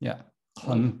 Yeah.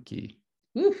 Clunky.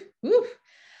 Woof, woof.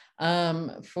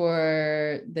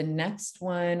 For the next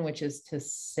one, which is to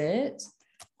sit,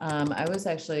 I was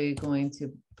actually going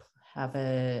to have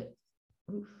it,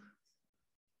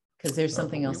 because there's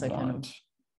something else I kind of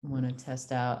want to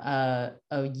test out. A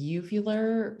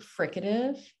uvular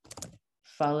fricative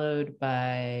followed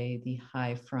by the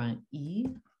high front E.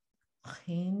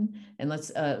 And let's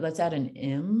add an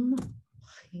M.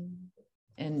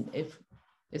 And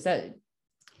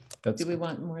do we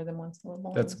want more than one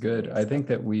syllable? That's good. I think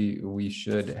that we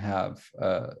should have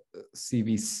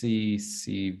CVC,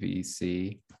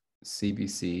 CVC,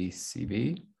 CVC,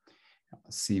 CV,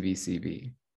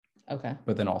 CVCV. Okay.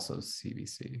 But then also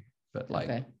CVC. But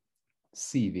like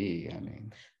CV, I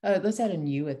mean. Let's add an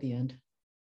U at the end.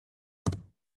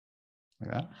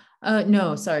 Like that?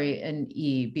 No, sorry, an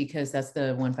E, because that's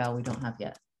the one vowel we don't have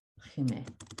yet.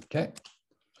 Okay.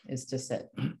 Is to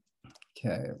sit.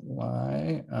 Okay,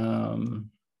 Y.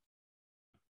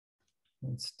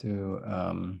 Let's do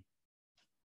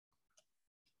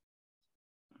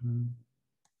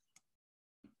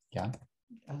yeah.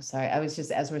 Oh, sorry. I was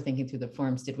just, as we're thinking through the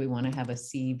forms, did we want to have a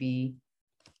CBVC?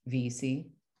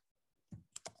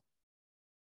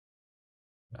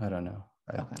 I don't know.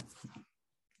 Okay.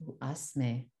 Ooh,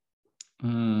 asme.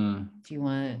 Do you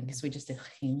want, because we just did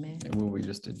Jime. Well, we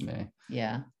just did me.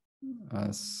 Yeah.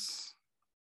 Us.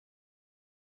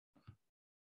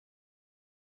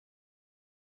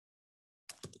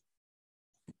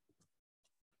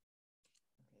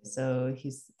 So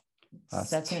he's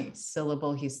second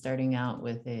syllable. He's starting out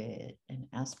with an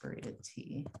aspirated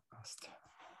T.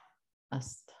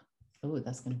 Ast. Oh,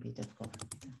 that's going to be difficult.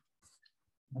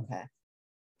 Okay.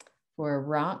 For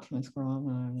rock, I'm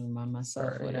remind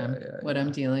myself what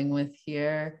I'm dealing with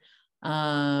here.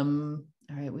 All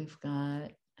right, we've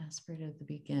got aspirated at the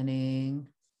beginning.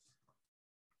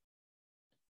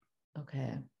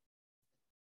 Okay.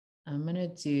 I'm gonna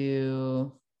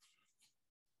do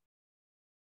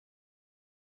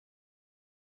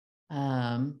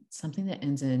something that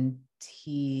ends in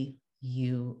T-U-H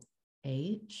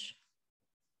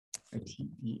or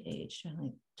T-E-H. I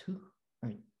like tu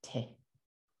or te.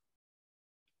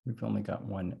 We've only got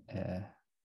one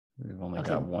We've only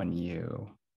got one U.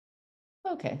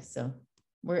 Okay, so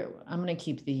I'm gonna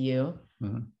keep the U,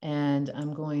 and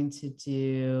I'm going to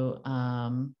do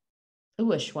a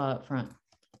schwa up front.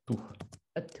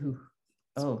 A tu.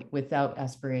 Oh, without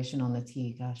aspiration on the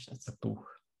T. Gosh, that's a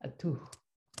tu.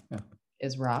 Yeah.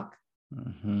 Is rock.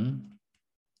 Let's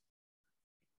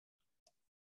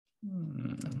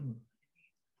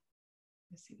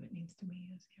see what needs to be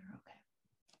used here. Okay.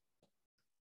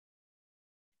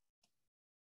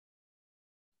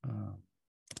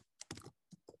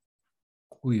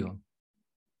 Kuyo.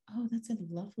 Oh, that's a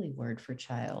lovely word for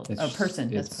child. Person.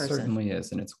 That's person. It certainly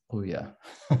is, and it's kuya.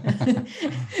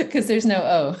 Because there's no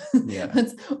O. Yeah.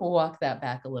 Let's walk that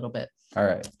back a little bit. All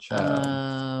right.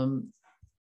 Child.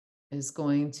 Is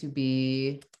going to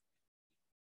be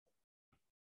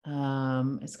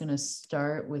it's going to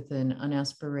start with an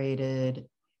unaspirated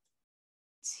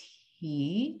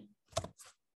T.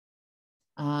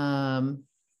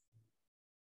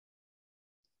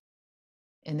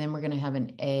 And then we're going to have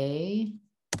an A,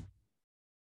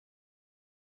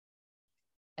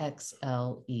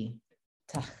 XLE.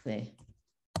 Tache.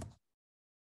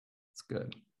 It's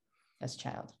good. That's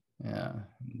child. Yeah.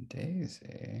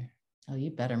 Daisy. Oh,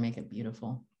 you better make it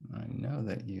beautiful. I know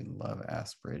that you love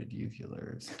aspirated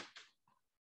uvulars.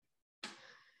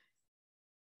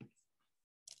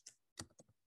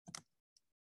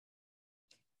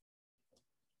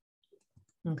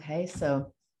 Okay,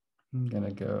 so I'm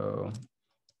gonna go.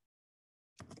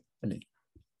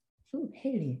 Ooh,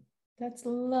 Haley. That's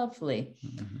lovely.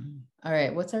 All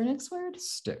right, what's our next word?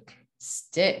 Stick.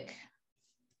 Stick.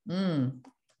 Trying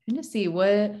to see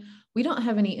what we don't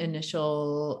have any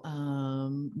initial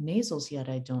nasals yet,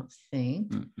 I don't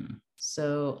think.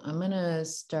 So I'm gonna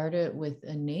start it with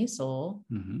a nasal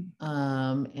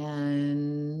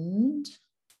and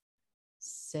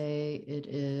say it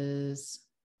is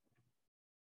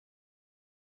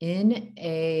in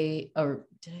a, or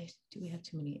do we have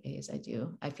too many A's? I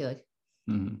do. I feel like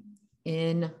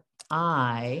in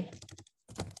I,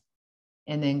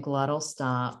 and then glottal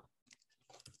stop.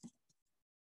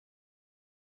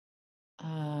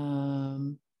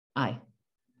 I.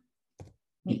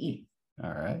 E.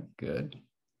 All right, good.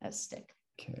 That's stick.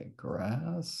 Okay,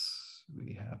 grass.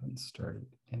 We haven't started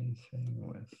anything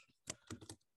with.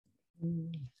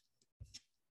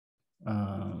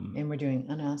 And we're doing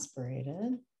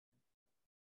unaspirated.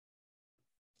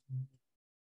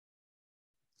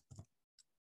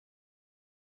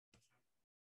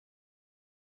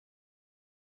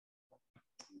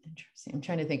 Interesting. I'm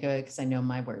trying to think of it because I know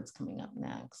my word's coming up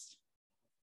next.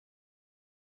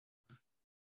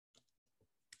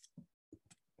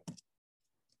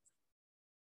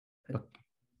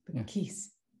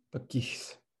 Keys.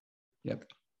 Keys. Yep.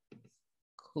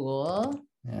 Cool.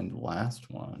 And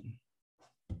last one.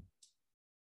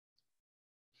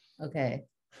 Okay.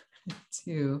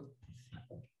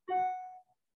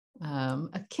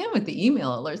 Again with the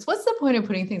email alerts. What's the point of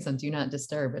putting things on do not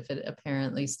disturb if it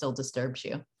apparently still disturbs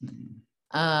you?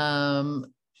 Do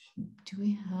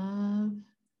we have?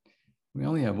 We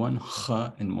only have one ch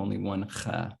and only one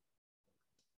cha.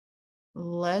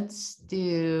 Let's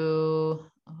do,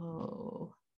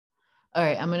 all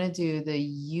right, I'm going to do the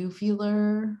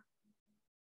uvular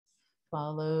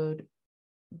followed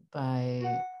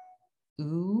by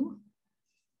oo.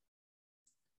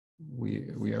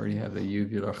 We already have the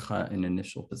uvular cha in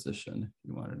initial position. If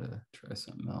you wanted to try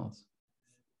something else.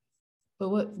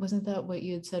 But wasn't that what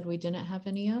you had said we didn't have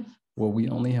any of? Well, we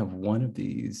only have one of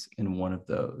these and one of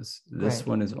those. This Right.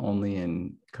 one is only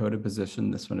in coda position.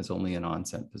 This one is only in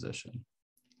onsent position.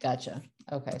 Gotcha.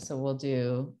 Okay, so we'll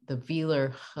do the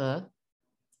velar h.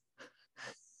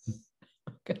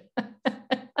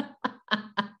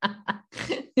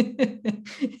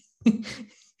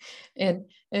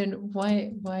 and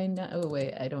why not? Oh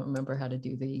wait, I don't remember how to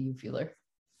do the uvular.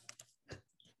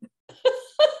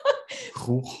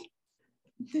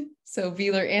 So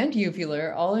velar and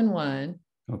uvular all in one.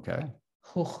 Okay.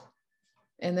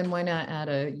 And then why not add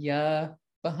a ya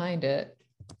behind it?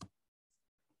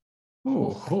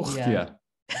 Yeah.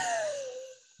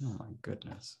 Oh my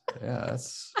goodness. Yeah,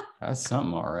 that's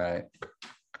something. All right.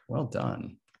 Well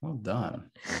done. Well done.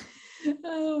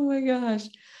 Oh my gosh.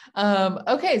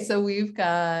 Okay, so we've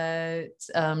got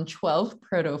 12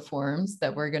 protoforms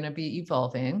that we're going to be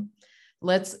evolving.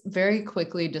 Let's very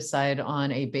quickly decide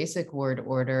on a basic word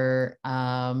order,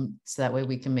 so that way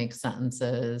we can make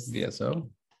sentences. VSO.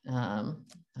 All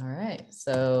right,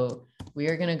 so we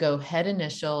are going to go head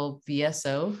initial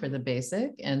VSO for the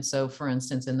basic. And so, for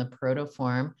instance, in the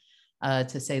protoform,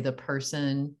 to say the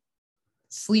person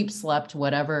slept,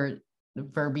 whatever the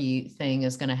verby thing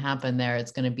is going to happen there,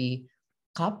 it's going to be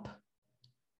kap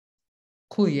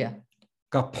kuya.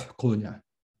 Kap kuya.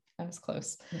 That was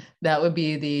close. That would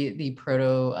be the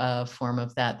proto form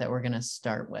of that we're going to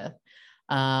start with.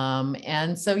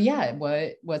 And so, yeah,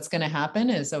 what's going to happen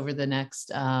is over the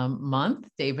next month,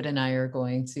 David and I are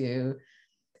going to,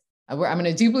 I'm going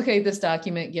to duplicate this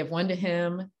document, give one to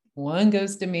him, one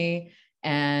goes to me,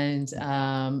 and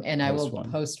I will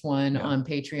post one on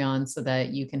Patreon so that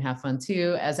you can have fun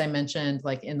too. As I mentioned,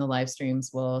 like in the live streams,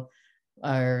 we'll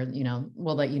let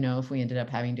you know if we ended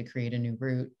up having to create a new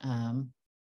route,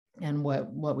 and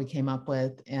what we came up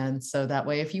with. And so that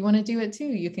way, if you want to do it too,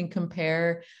 you can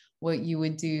compare what you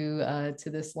would do to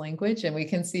this language, and we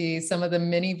can see some of the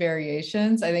many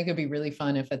variations. I think it'd be really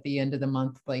fun if at the end of the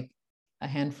month, like a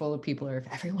handful of people, or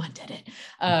if everyone did it,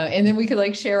 and then we could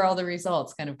like share all the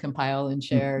results, kind of compile and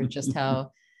share just how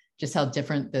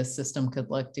different this system could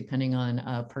look depending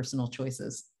on personal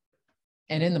choices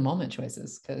and in the moment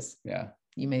choices, because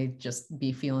you may just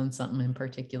be feeling something in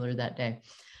particular that day.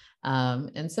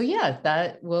 And so, yeah,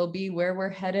 that will be where we're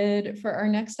headed for our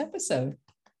next episode.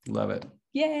 Love it.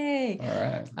 Yay. All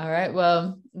right. All right.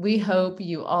 Well, we hope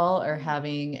you all are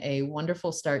having a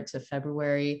wonderful start to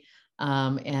February.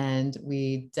 And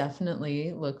we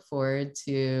definitely look forward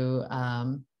to,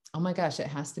 oh my gosh, it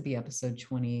has to be episode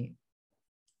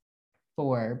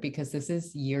 24 because this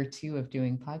is year 2 of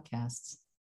doing podcasts.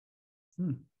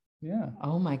 Yeah.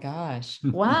 Oh my gosh.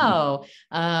 Wow.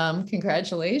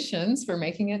 Congratulations for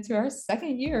making it to our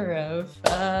 2nd year of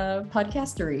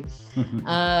podcastery.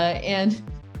 And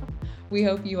we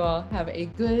hope you all have a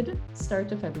good start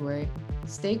to February.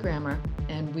 Stay grammar,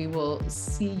 and we will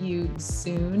see you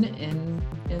soon in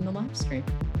the live stream.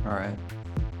 All right.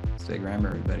 Stay grammar,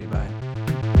 everybody. Bye.